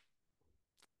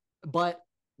 But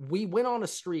we went on a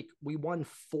streak. We won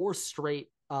 4 straight.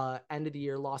 End of the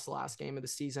year, lost the last game of the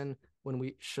season when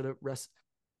we should have rested.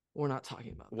 We're not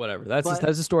talking about that. Whatever. That's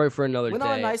a story for another day. Went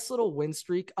on a nice little win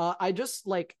streak. I just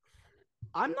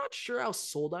I'm not sure how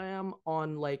sold I am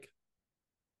on like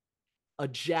a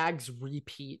Jags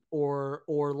repeat or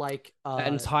like that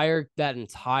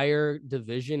entire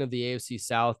division of the AFC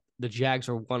South. The Jags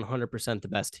are 100% the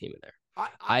best team in there.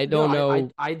 I don't know.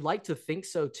 I'd like to think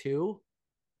so too.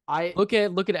 Look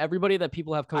at everybody that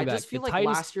people have coming back. I just feel like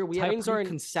last year we had a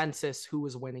consensus who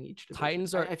was winning each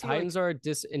division. Titans are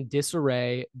in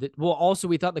disarray. Also,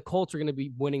 we thought the Colts were going to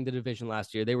be winning the division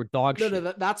last year. They were dog shit.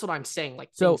 No, that's what I'm saying.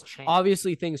 Like, so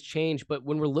obviously things change, but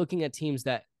when we're looking at teams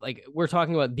that like we're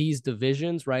talking about these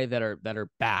divisions, right? That are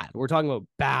bad. We're talking about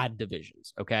bad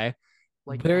divisions. Okay,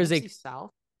 like there's a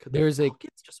South. Could the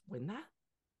Falcons just win that?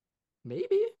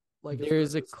 Maybe. Like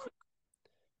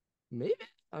maybe.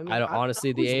 I mean, I don't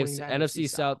honestly. The NFC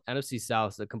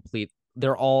South is a complete.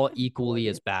 They're all equally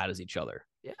as bad as each other.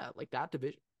 Yeah, like that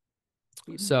division.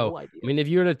 So, I mean, if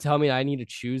you were to tell me I need to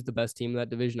choose the best team in that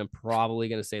division, I'm probably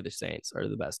going to say the Saints are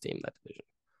the best team in that division.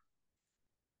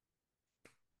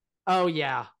 Oh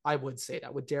yeah, I would say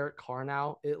that with Derek Carr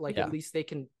now. At least they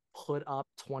can put up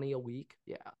 20 a week.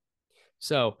 Yeah.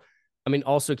 So. I mean,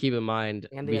 also keep in mind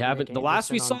we haven't. The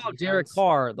last we saw Derek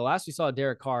Carr,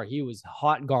 he was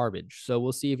hot garbage. So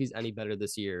we'll see if he's any better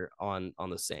this year on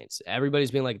the Saints. Everybody's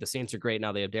been like the Saints are great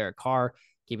now. They have Derek Carr.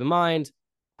 Keep in mind.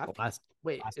 Is that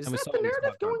the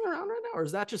narrative going around right now, or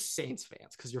is that just Saints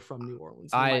fans because you're from New Orleans?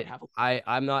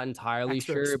 I'm not entirely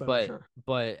sure,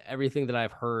 but everything that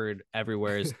I've heard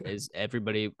everywhere is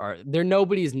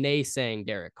nobody's naysaying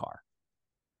Derek Carr.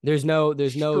 There's no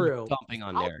dumping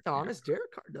on Derek. I'll be honest,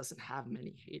 Derek Carr doesn't have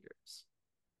many haters.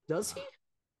 Does he?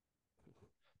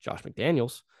 Josh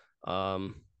McDaniels.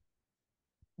 Well,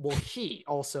 he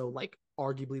also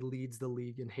arguably leads the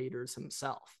league in haters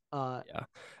himself. Yeah.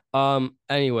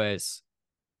 Anyways,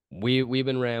 we've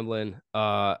been rambling.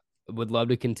 Would love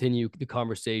to continue the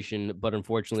conversation, but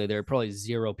unfortunately, there are probably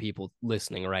 0 people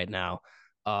listening right now.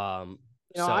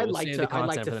 I'd like to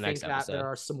think that there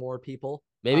are some more people.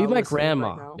 Maybe my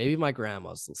grandma. Maybe my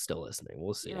grandma's still listening.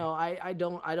 We'll see. I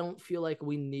don't feel like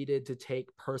we needed to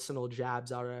take personal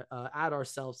jabs at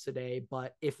ourselves today.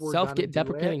 But if we're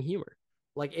self-deprecating humor,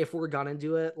 if we're gonna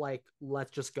do it, let's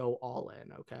just go all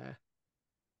in. Okay.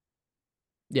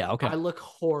 Yeah. Okay. I look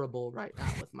horrible right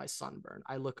now with my sunburn.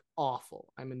 I look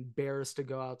awful. I'm embarrassed to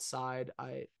go outside.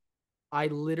 I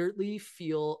literally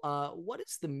feel what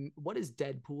is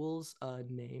Deadpool's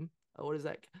name? What is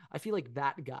that? I feel like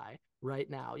that guy right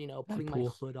now, putting my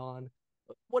hood on.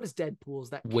 What is Deadpool's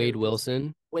that Wade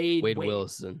Wilson? Wade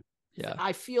Wilson. Yeah.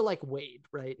 I feel like Wade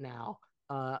right now.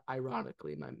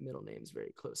 Ironically, my middle name's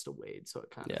very close to Wade, so it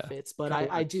kind of fits. But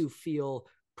I do feel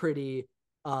pretty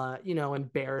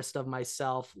embarrassed of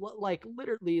myself.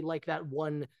 Literally that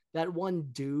one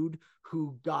dude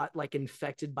who got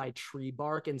infected by tree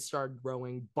bark and started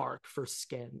growing bark for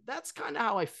skin. That's kind of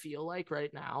how I feel like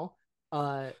right now.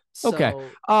 Okay.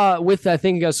 With that,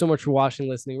 thank you guys so much for watching,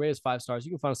 listening. Rate us 5 stars.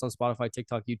 You can find us on Spotify,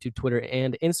 TikTok, YouTube, Twitter,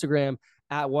 and Instagram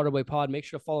at Waterboy Pod. Make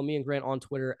sure to follow me and Grant on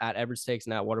Twitter at Everett Stakes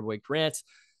and at Waterboy Grant.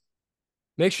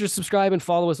 Make sure to subscribe and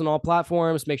follow us on all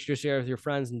platforms. Make sure to share with your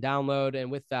friends and download.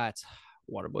 And with that,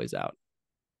 Waterboy's out.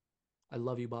 I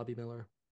love you, Bobby Miller.